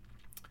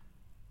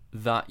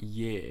that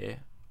year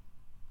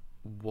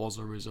was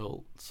a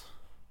result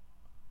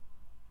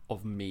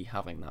of me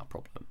having that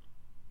problem.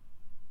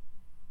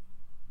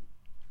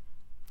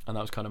 And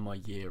that was kind of my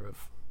year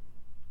of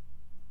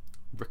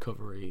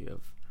recovery,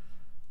 of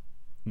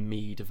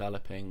me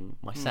developing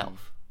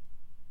myself.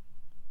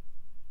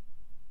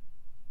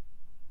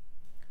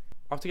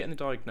 After getting the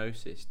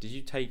diagnosis, did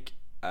you take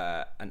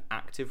an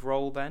active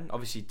role then?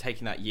 Obviously,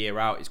 taking that year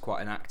out is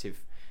quite an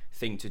active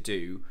thing to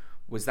do.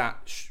 Was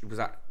that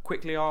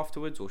quickly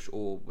afterwards,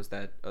 or was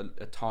there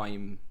a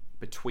time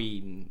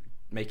between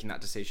making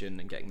that decision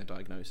and getting the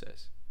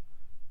diagnosis?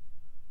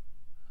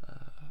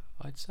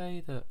 I'd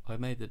say that I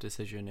made the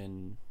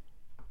decision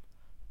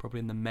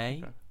probably in the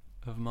May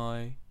of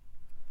my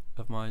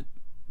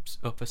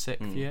upper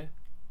sixth year.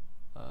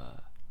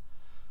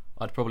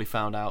 I'd probably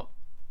found out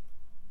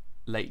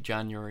late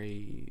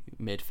January,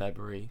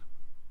 mid-February,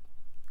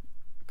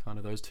 kind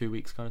of those 2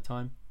 weeks kind of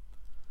time.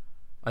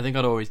 I think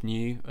I'd always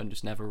knew and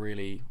just never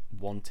really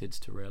wanted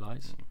to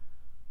realise.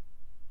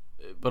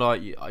 But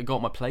I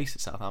got my place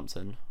at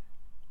Southampton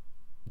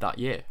that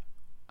year,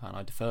 and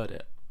I deferred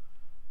it.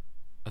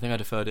 I think I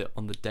deferred it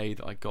on the day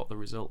that I got the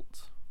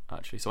result,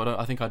 actually. So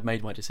I think I'd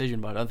made my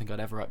decision, but I don't think I'd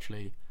ever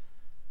actually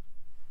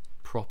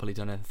properly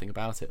done anything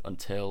about it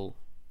until,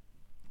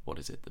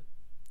 the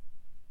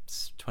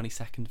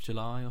 22nd of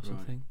July or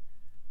something.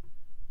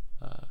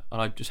 Right.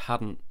 And I just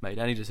hadn't made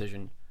any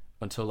decision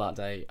until that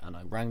day, and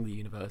I rang the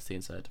university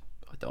and said,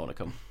 I don't want to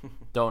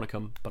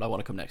come, but I want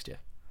to come next year.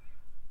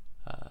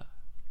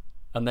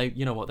 And they,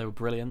 they were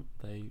brilliant.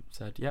 They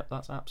said, yep,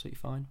 that's absolutely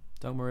fine.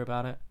 Don't worry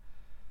about it.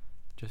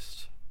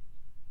 Just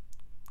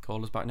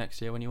call us back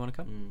next year when you want to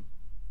come.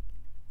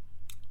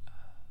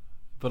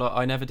 But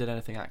I never did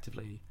anything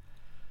actively.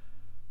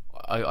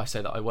 I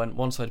say that I went,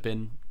 once I'd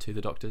been to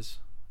the doctors,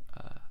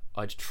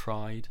 I'd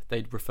tried,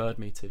 they'd referred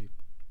me to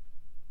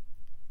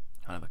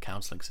kind of a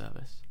counselling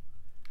service.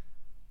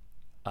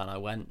 And I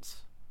went,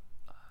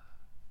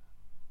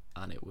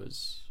 and it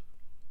was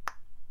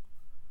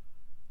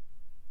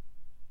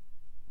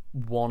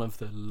one of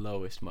the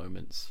lowest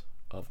moments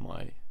of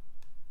my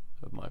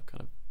kind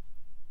of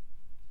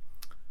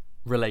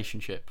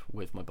relationship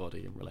with my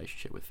body and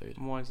relationship with food.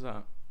 And why is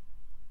that?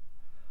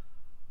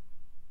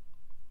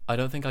 I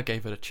don't think I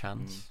gave it a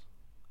chance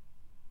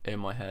in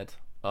my head.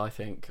 I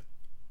think,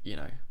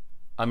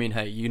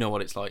 hey, you know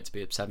what it's like to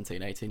be a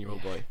 17,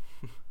 18-year-old boy.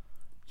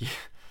 Yeah.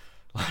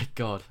 Like,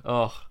 God,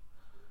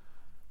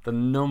 the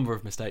number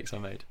of mistakes I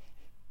made.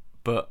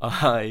 But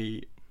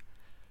I,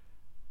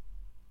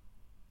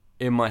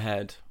 in my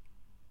head,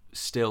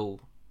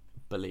 still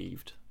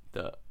believed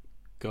that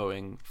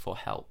going for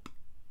help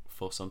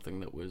for something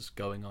that was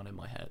going on in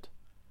my head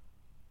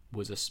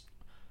was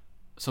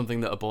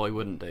something that a boy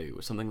wouldn't do,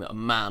 was something that a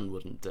man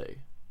wouldn't do.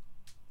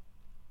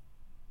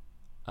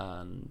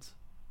 And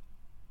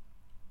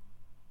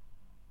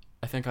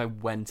I think I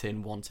went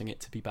in wanting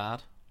it to be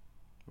bad.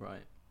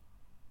 Right.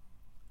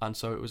 And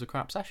so it was a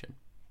crap session,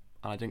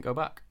 and I didn't go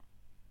back.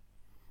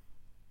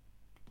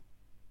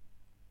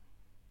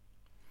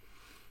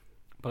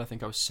 But I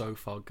think I was so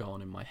far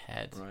gone in my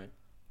head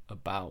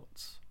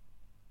about,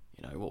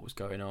 what was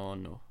going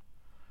on or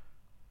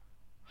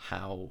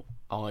how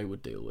I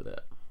would deal with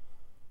it.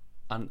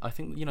 And I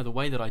think, the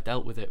way that I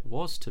dealt with it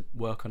was to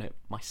work on it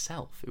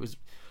myself. It was,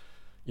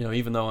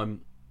 even though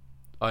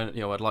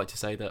I'd like to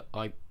say that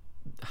I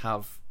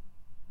have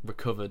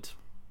recovered,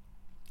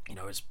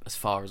 as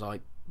far as I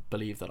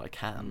believe that I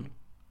can.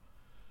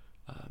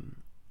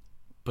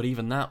 But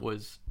even that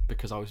was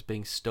because I was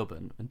being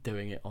stubborn and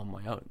doing it on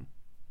my own.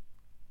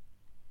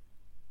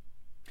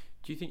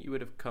 Do you think you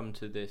would have come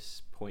to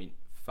this point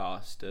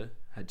faster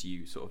had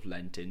you sort of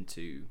lent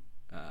into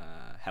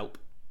help?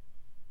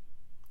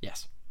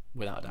 Yes,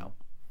 without a doubt.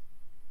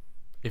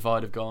 If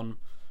I'd have gone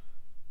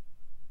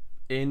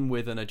in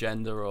with an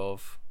agenda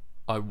of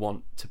I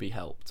want to be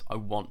helped. I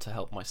want to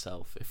help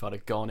myself. If I'd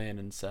have gone in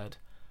and said,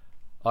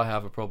 I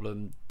have a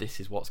problem, this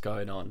is what's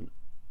going on,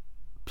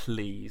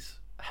 please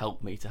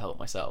help me to help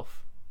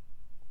myself,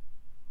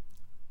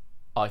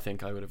 I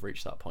think I would have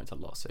reached that point a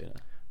lot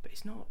sooner. But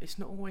it's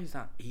not always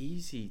that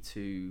easy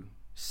to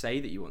say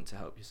that you want to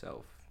help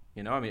yourself.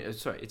 You know, I mean,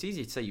 sorry, it's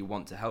easy to say you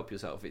want to help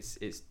yourself.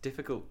 It's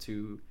difficult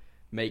to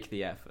make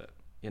the effort.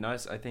 You know,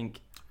 I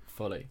think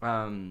fully.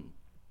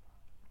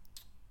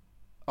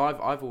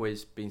 I've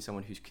always been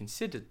someone who's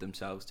considered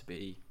themselves to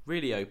be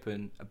really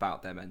open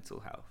about their mental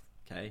health.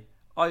 Okay,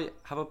 I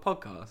have a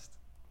podcast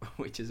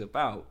which is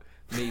about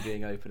me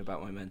being open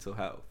about my mental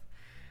health,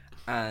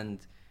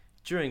 and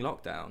during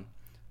lockdown,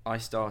 I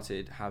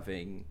started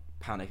having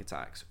panic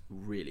attacks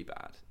really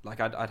bad. Like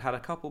I'd had a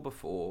couple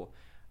before,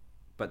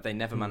 but they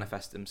never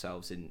manifest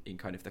themselves in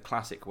kind of the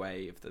classic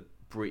way of the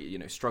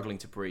struggling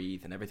to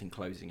breathe and everything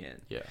closing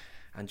in. Yeah.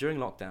 And during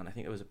lockdown, I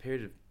think there was a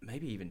period of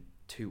maybe even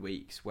 2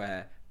 weeks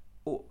where,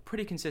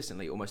 pretty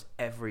consistently, almost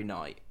every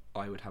night,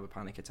 I would have a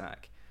panic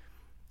attack.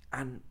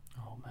 And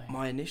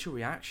my initial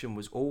reaction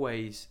was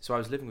always, so I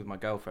was living with my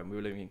girlfriend, we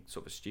were living in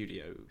sort of a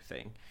studio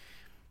thing,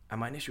 and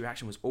my initial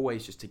reaction was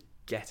always just to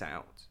get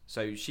out.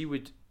 So she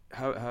would,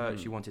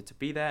 she wanted to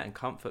be there and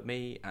comfort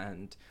me,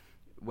 and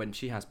when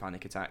she has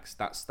panic attacks,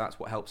 that's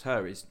what helps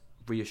her, is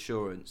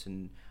reassurance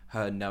and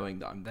her knowing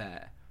that I'm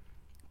there.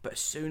 But as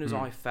soon as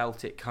I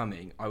felt it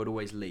coming, I would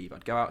always leave.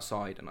 I'd go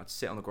outside and I'd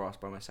sit on the grass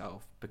by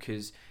myself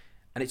because,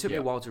 and it took me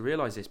a while to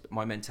realise this, but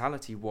my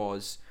mentality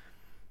was,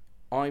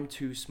 I'm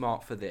too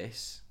smart for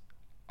this.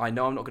 I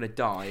know I'm not going to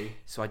die,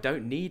 so I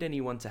don't need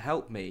anyone to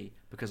help me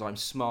because I'm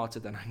smarter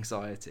than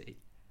anxiety.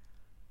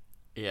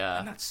 Yeah.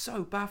 And that's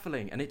so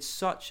baffling. And it's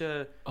such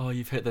a...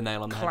 you've hit the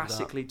nail on the head.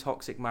 Classically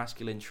toxic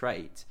masculine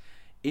trait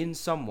in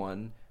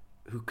someone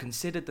who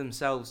considered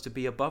themselves to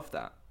be above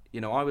that. You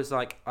know, I was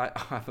like, I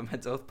have a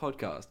mental health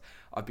podcast.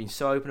 I've been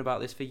so open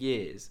about this for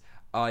years.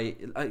 I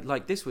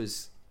like, this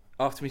was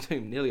after me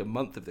doing nearly a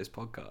month of this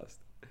podcast.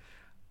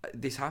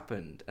 This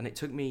happened, and it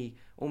took me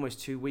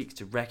almost 2 weeks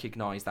to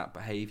recognise that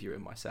behaviour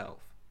in myself.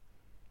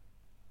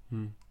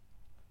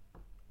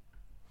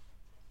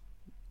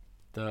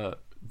 The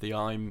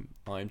I'm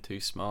too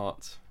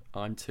smart,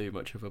 I'm too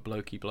much of a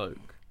blokey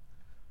bloke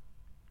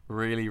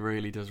really,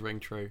 really does ring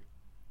true.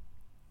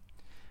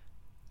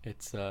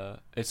 It's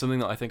something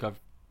that I think I've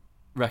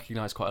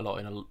recognised quite a lot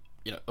in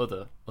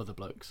other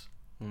blokes,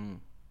 and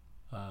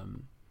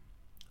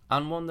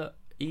one that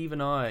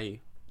even I,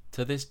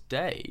 to this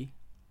day,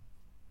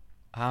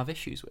 have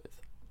issues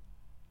with.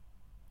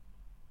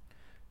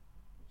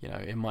 You know,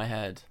 in my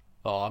head,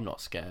 I'm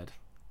not scared.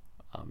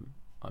 I'm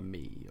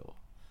me, or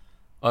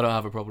I don't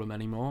have a problem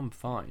anymore. I'm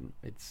fine.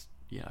 It's,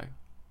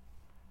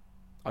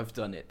 I've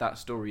done it. That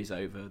story's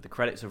over. The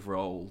credits have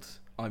rolled.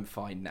 I'm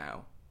fine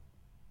now.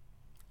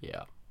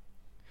 Yeah.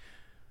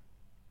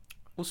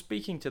 Well,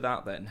 speaking to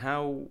that then,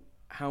 how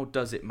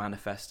does it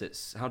manifest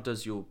how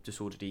does your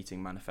disordered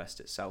eating manifest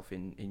itself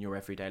in your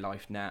everyday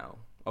life now?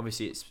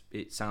 Obviously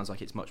it sounds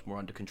like it's much more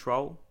under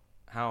control.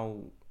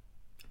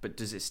 But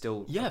does it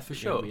still for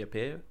sure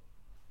reappear?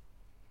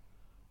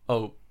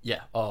 Oh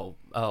yeah. Oh,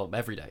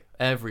 every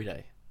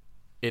day.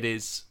 It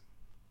is.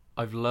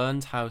 I've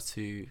learned how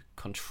to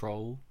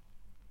control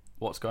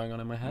what's going on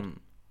in my head.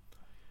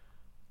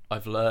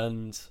 I've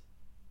learned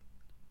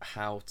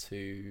how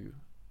to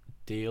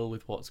deal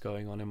with what's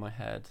going on in my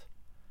head.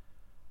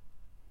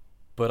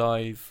 But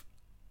I've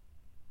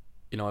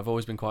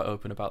always been quite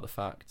open about the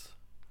fact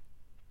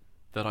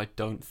that I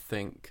don't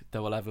think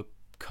there will ever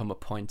come a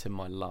point in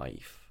my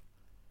life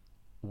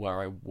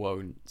where I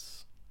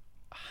won't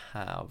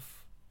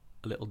have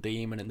a little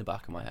demon in the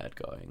back of my head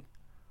going,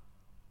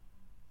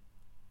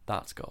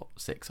 that's got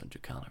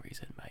 600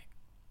 calories in, mate.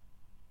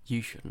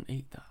 You shouldn't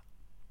eat that.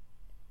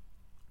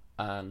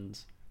 And,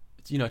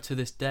 to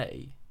this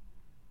day,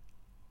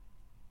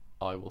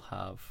 I will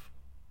have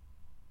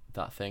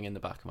that thing in the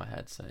back of my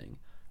head saying,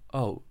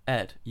 oh,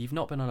 Ed, you've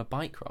not been on a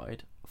bike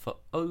ride for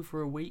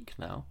over a week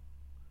now.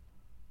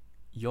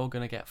 You're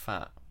going to get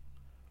fat.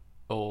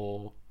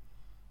 Or,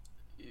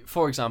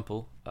 for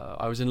example,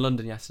 I was in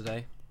London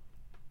yesterday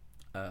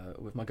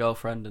with my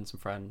girlfriend and some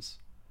friends,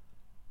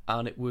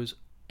 and it was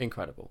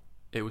incredible.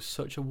 It was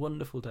such a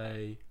wonderful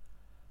day,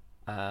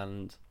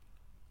 and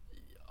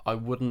I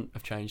wouldn't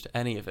have changed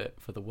any of it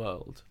for the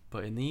world.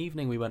 But in the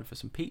evening we went for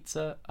some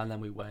pizza, and then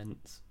we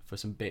went for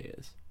some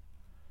beers.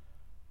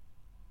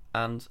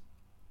 And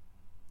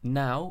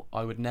now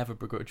I would never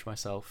begrudge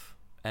myself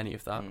any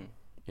of that.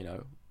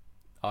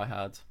 I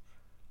had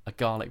a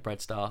garlic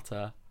bread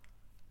starter,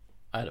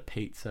 I had a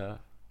pizza,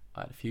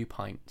 I had a few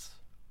pints.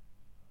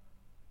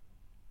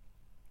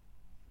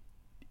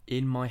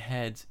 In my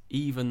head,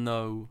 even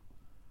though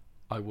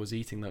I was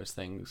eating those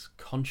things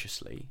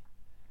consciously,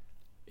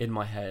 in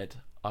my head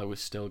I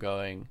was still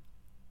going,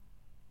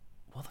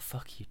 what the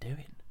fuck are you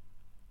doing?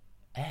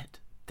 Ed,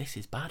 this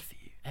is bad for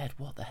you. Ed,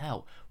 what the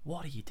hell?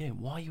 What are you doing?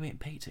 Why are you eating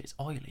pizza? It's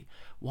oily.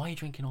 Why are you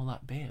drinking all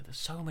that beer? There's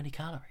so many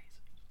calories.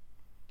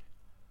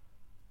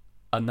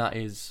 And that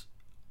is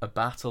a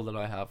battle that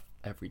I have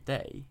every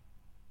day,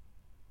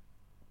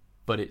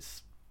 but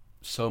it's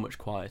so much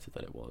quieter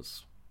than it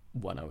was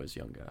when I was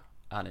younger,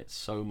 and it's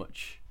so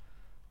much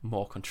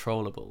more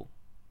controllable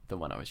than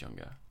when I was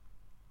younger.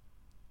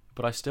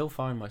 But I still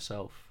find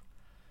myself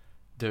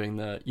doing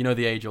the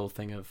age-old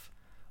thing of,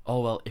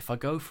 oh, well, if I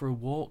go for a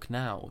walk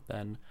now,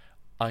 then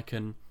I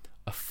can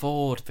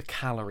afford the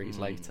calories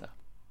later.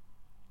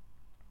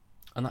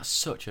 And that's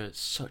such a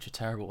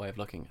terrible way of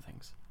looking at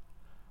things.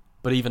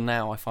 But even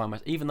now, I find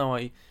myself, even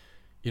though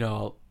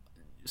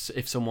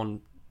if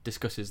someone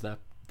discusses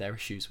their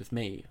issues with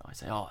me, I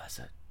say, oh,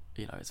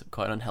 it's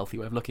quite an unhealthy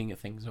way of looking at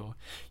things, or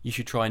you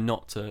should try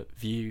not to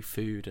view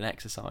food and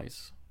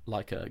exercise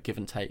like a give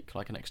and take,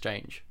 like an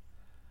exchange.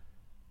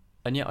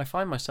 And yet I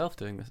find myself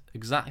doing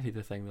exactly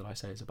the thing that I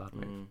say is a bad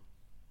move.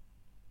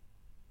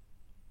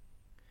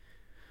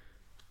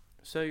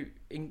 So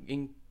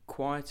in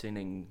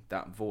quietening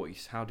that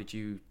voice, how did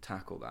you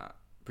tackle that?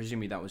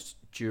 Presumably that was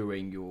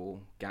during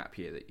your gap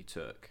year that you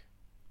took.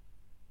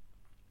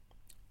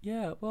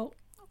 Yeah, well,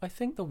 I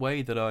think the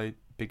way that I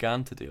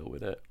began to deal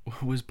with it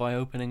was by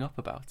opening up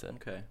about it.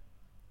 Okay.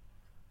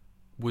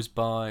 Was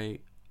by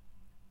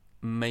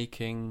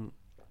making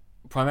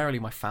primarily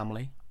my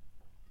family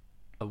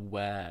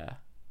aware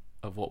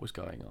of what was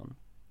going on,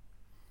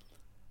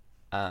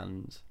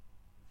 and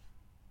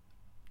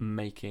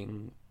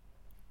making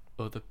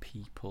other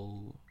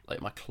people,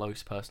 like my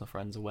close personal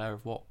friends, aware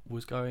of what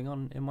was going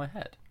on in my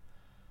head.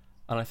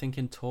 And I think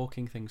in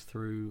talking things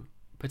through,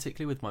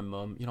 particularly with my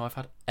mum, I've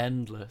had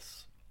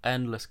endless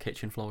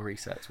kitchen floor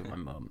resets with my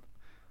mum.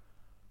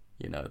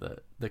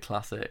 The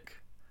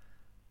classic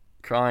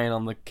crying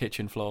on the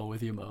kitchen floor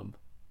with your mum.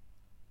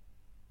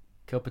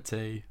 Cup of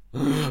tea.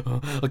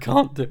 I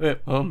can't do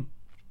it, mum.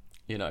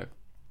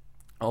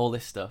 All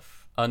this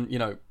stuff. And,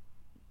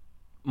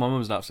 my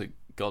mum's an absolute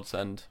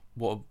godsend.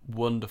 What a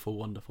wonderful,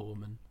 wonderful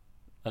woman.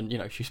 And,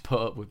 she's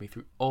put up with me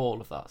through all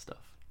of that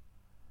stuff.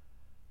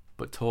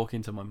 But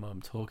talking to my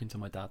mum, talking to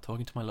my dad,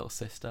 talking to my little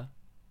sister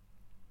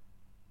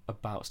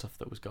about stuff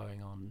that was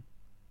going on,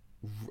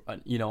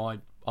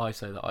 I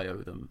say that I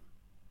owe them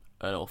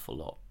an awful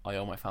lot. I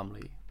owe my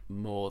family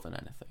more than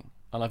anything.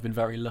 And I've been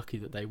very lucky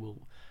that they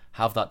will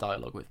have that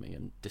dialogue with me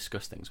and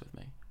discuss things with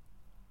me.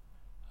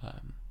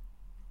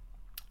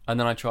 And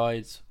then I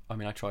tried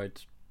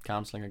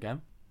counselling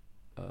again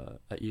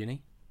at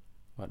uni.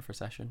 Went for a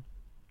session,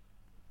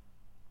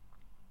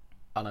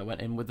 and I went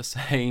in with the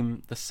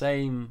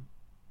same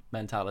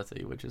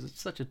mentality, which is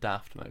such a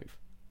daft move.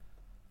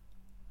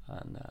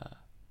 And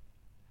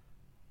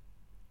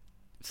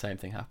same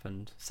thing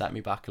happened, set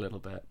me back a little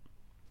bit.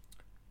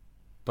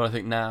 But I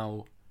think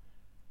now,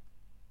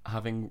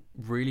 having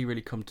really,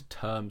 really come to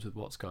terms with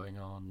what's going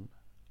on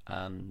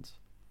and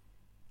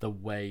the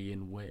way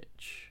in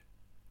which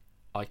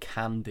I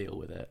can deal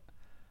with it,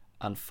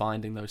 and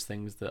finding those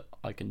things that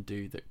I can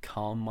do that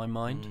calm my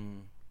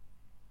mind,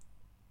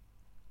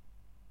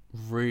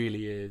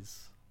 really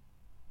is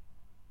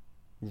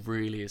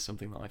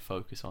something that I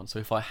focus on. So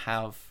if I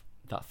have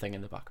that thing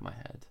in the back of my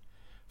head,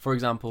 for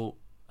example,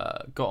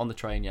 got on the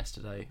train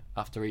yesterday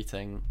after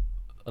eating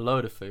a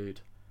load of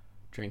food,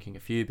 drinking a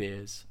few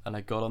beers, and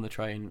I got on the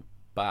train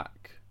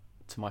back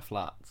to my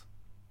flat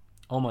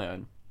on my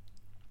own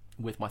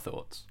with my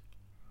thoughts,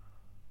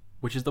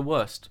 which is the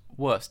worst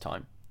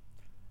time.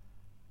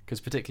 Because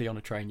particularly on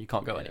a train, you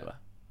can't go anywhere.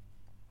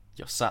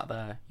 You're sat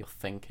there, you're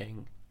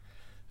thinking.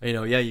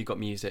 You've got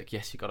music,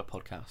 yes, you've got a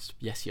podcast,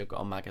 yes, you've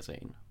got a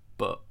magazine,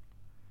 but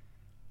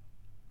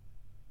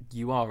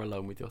you are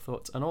alone with your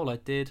thoughts. And all I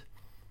did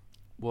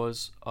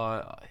was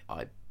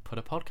I put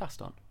a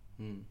podcast on.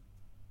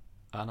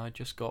 And I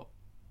just got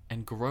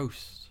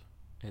engrossed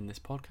in this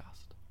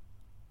podcast.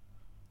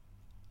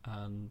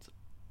 And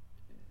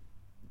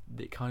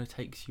it kind of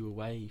takes you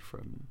away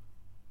from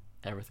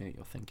everything that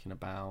you're thinking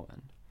about.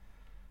 And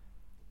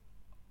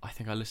I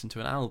think I listen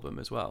to an album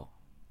as well.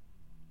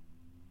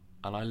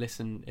 And I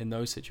listen, in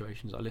those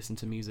situations, I listen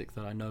to music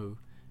that I know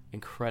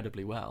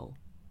incredibly well.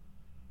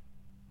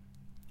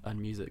 And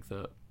music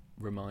that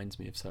reminds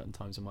me of certain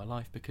times in my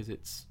life, because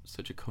it's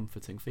such a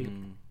comforting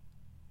feeling.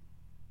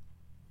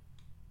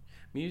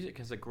 Music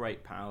has a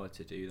great power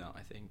to do that,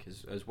 I think,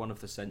 as one of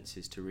the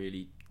senses to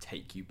really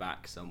take you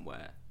back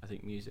somewhere. I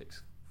think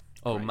music's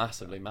great.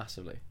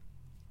 Massively.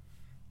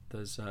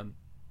 There's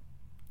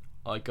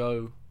I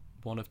go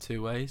one of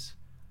two ways.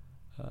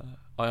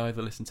 I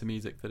either listen to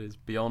music that is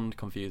beyond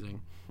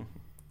confusing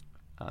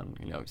and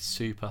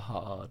super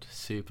hard,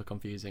 super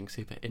confusing,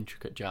 super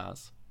intricate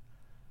jazz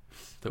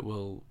that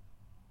will,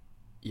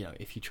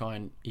 if you try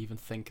and even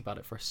think about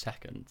it for a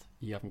second,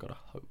 you haven't got a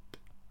hope.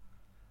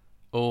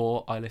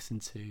 Or I listen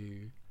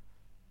to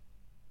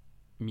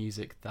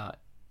music that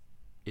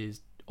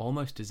is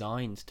almost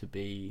designed to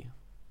be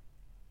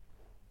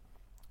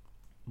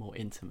more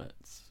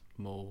intimate,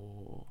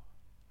 more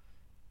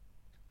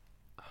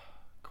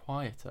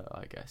quieter,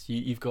 I guess.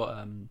 You've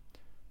got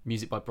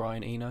music by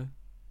Brian Eno.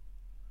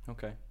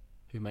 Okay.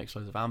 Who makes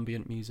loads of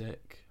ambient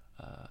music.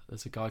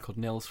 There's a guy called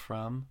Nils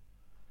Fram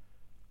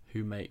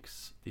who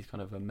makes these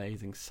kind of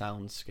amazing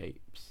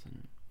soundscapes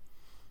and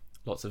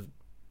lots of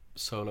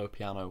solo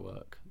piano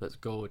work that's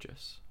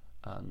gorgeous.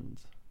 And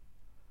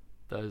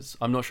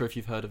I'm not sure if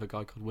you've heard of a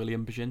guy called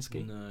William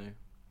Baczynski. No.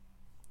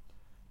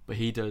 But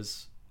he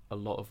does a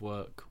lot of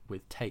work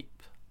with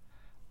tape,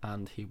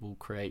 and he will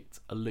create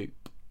a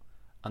loop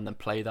and then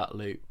play that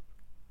loop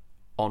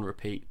on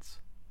repeat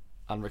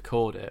and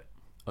record it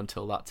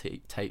until that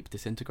tape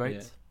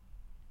disintegrates. Yeah.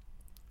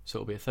 So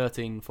it'll be a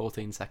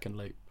 13-14 second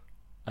loop,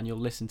 and you'll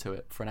listen to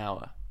it for an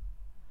hour,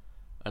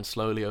 and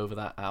slowly over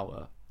that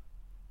hour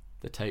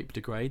the tape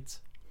degrades.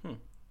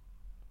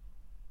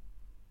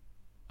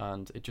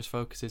 And it just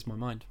focuses my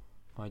mind.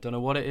 I don't know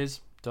what it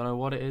is.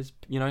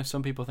 You know,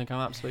 some people think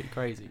I'm absolutely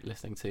crazy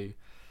listening to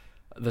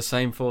the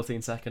same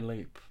 14-second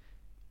loop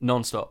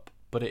non-stop.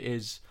 But it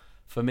is,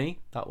 for me,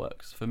 that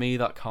works. For me,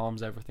 that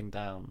calms everything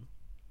down.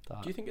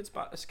 Do you think it's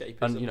about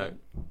escapism? And, you know,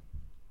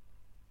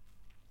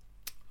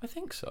 I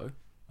think so.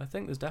 I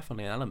think there's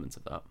definitely an element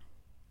of that.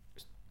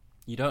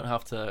 You don't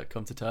have to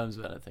come to terms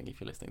with anything if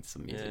you're listening to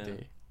some music, do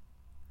you?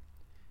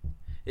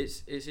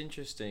 It's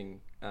interesting,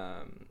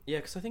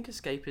 because I think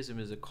escapism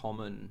is a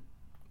common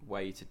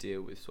way to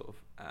deal with sort of,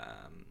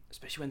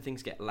 especially when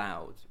things get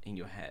loud in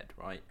your head,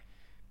 right?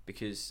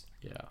 Because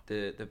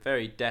the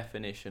very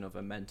definition of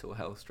a mental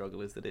health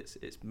struggle is that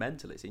it's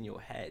mental, it's in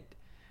your head,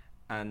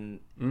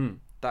 and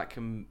that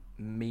can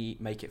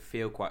make it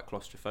feel quite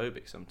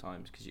claustrophobic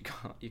sometimes, because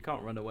you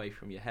can't run away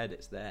from your head,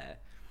 it's there.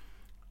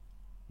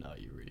 No,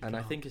 you really and can't.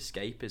 I think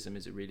escapism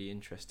is a really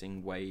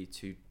interesting way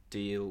to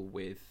deal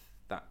with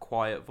that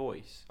quiet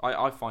voice.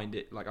 I find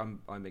it like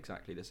I'm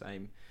exactly the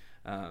same,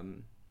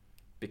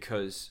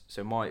 because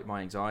so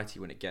my anxiety,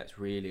 when it gets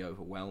really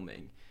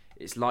overwhelming,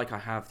 it's like I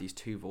have these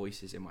two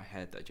voices in my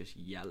head that are just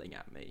yelling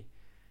at me.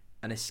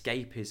 And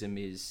escapism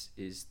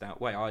is that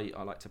way.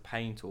 I like to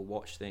paint or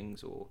watch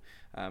things, or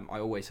I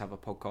always have a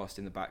podcast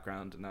in the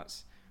background, and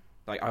that's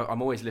like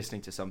I'm always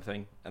listening to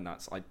something, and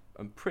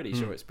I'm pretty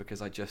sure it's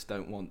because I just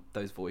don't want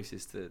those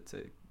voices to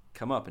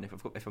come up. And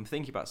if I'm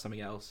thinking about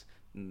something else,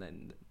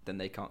 then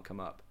they can't come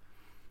up.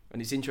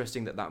 And it's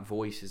interesting that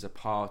voice is a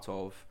part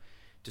of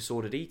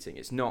disordered eating.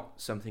 It's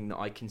not something that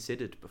I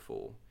considered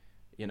before.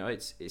 You know,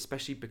 it's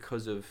especially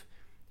because of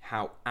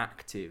how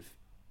active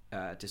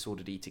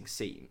disordered eating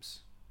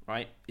seems,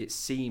 right? It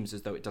seems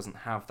as though it doesn't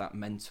have that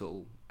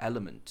mental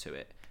element to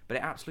it, but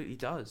it absolutely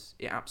does.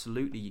 It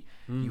absolutely,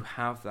 you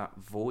have that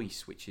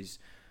voice which is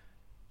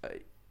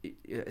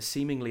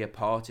seemingly a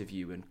part of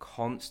you and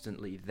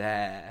constantly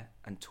there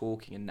and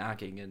talking and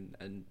nagging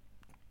and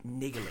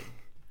niggling.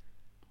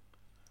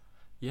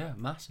 Yeah,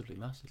 massively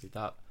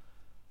that.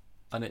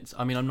 And it's,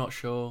 I mean, I'm not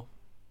sure,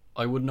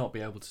 I would not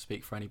be able to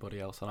speak for anybody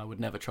else, and I would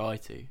never try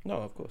to. No,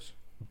 of course.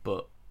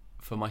 But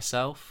for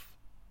myself,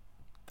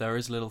 there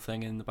is a little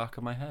thing in the back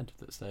of my head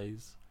that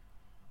says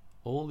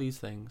all these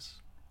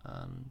things,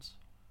 and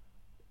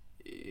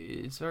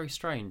it's very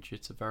strange.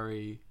 It's a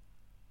very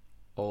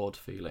odd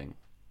feeling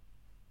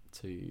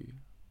to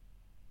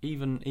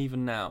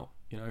even now,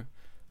 you know,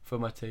 for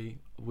my tea,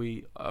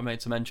 I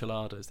made some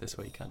enchiladas this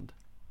weekend,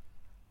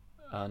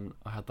 and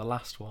I had the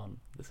last one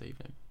this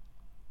evening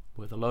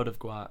with a load of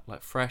guac,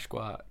 like fresh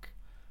guac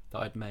that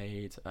I'd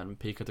made, and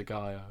pico de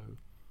gallo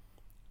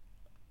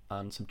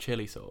and some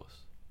chili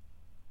sauce,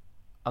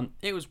 and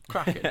it was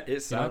cracking.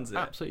 It sounds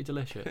absolutely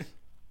delicious.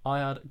 I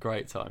had a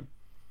great time,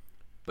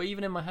 but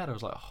even in my head I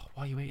was like, oh,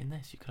 why are you eating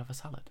this? You could have a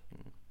salad.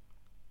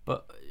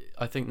 But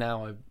I think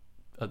now I'm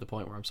at the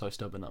point where I'm so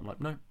stubborn that I'm like,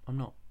 no, I'm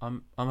not.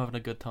 I'm having a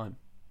good time.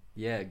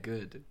 Yeah,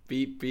 good.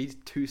 Be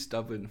too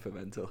stubborn for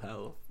mental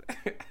health.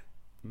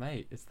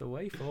 Mate, it's the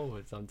way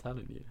forwards, I'm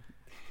telling you.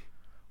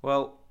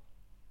 Well,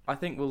 I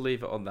think we'll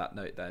leave it on that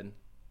note then,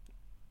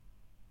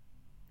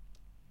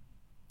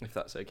 if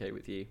that's okay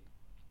with you.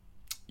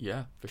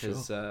 Yeah, for sure.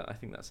 Because I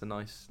think that's a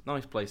nice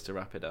place to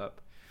wrap it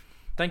up.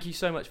 Thank you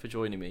so much for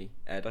joining me,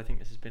 Ed. I think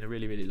this has been a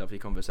really, really lovely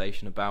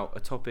conversation about a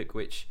topic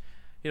which,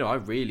 you know, I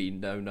really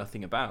know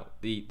nothing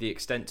about. The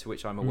extent to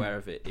which I'm aware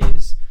of it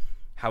is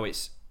how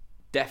it's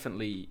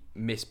definitely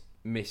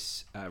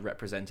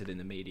misrepresented in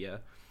the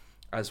media,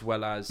 as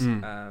well as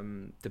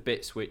the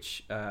bits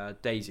which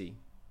Daisy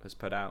has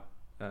put out.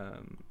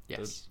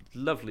 Yes. The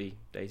lovely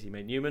Daisy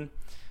May Newman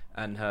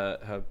and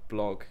her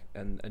blog,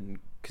 and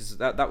because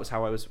that was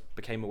how I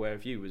became aware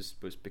of you, was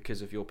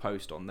because of your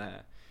post on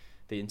there,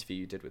 the interview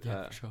you did with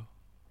her. For sure.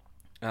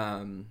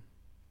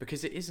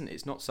 Because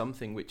it's not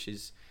something which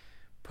is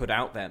put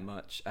out there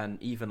much,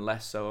 and even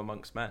less so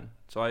amongst men.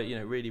 So I, you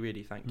know, really,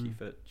 really thank you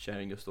for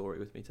sharing your story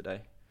with me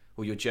today,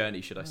 or your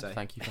journey, should I say?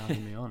 Thank you for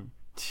having me on.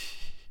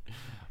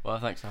 Well,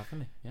 thanks for having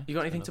me. Yeah. You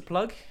got anything to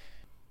plug?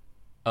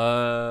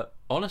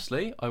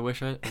 Honestly, I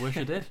wish I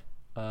did.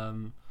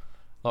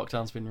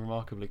 Lockdown's been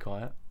remarkably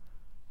quiet.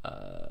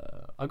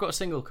 I've got a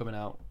single coming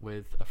out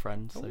with a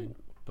friend soon,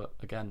 but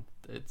again,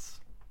 it's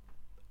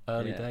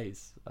early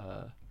days.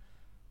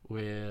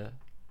 We're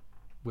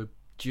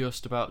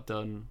just about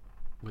done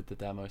with the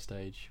demo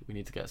stage. We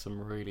need to get some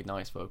really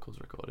nice vocals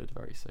recorded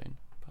very soon.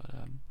 But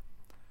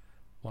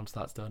once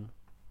that's done,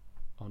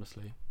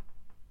 honestly,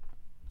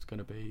 it's going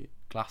to be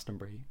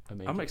Glastonbury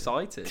immediately. I'm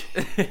excited.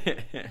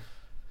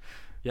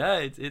 Yeah,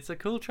 it's a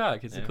cool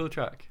track. It's a Yeah. cool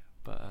track.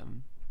 But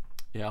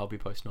yeah, I'll be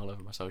posting all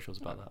over my socials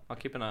about that. I'll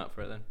keep an eye out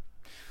for it then.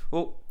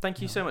 Well, thank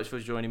you Yeah. so much for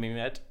joining me,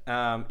 Ed.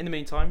 In the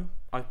meantime,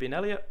 I've been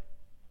Elliot.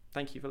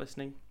 Thank you for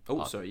listening.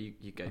 Oh, Oh, sorry,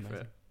 you go for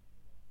it.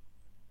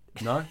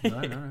 No.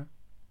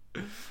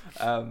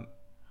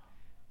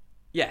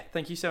 Yeah,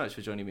 thank you so much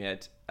for joining me,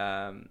 Ed.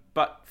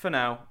 But for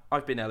now,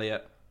 I've been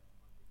Elliot.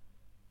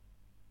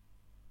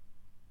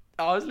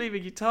 Oh, I was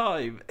leaving you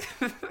time.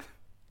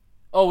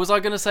 Oh, was I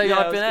going to say yeah,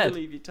 I've been I was Ed?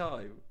 gonna leave you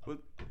time. Well,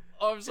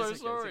 I'm so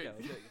it's okay, sorry.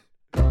 it's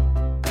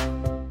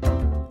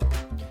okay.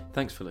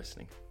 Thanks for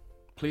listening.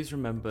 Please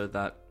remember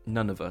that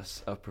none of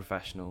us are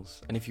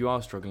professionals, and if you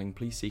are struggling,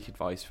 please seek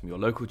advice from your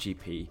local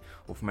GP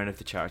or from any of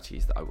the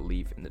charities that I will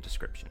leave in the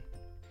description.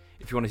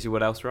 If you want to see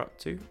what else we're up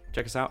to,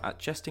 check us out at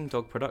Jesting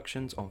Dog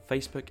Productions on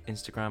Facebook,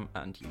 Instagram,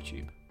 and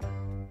YouTube.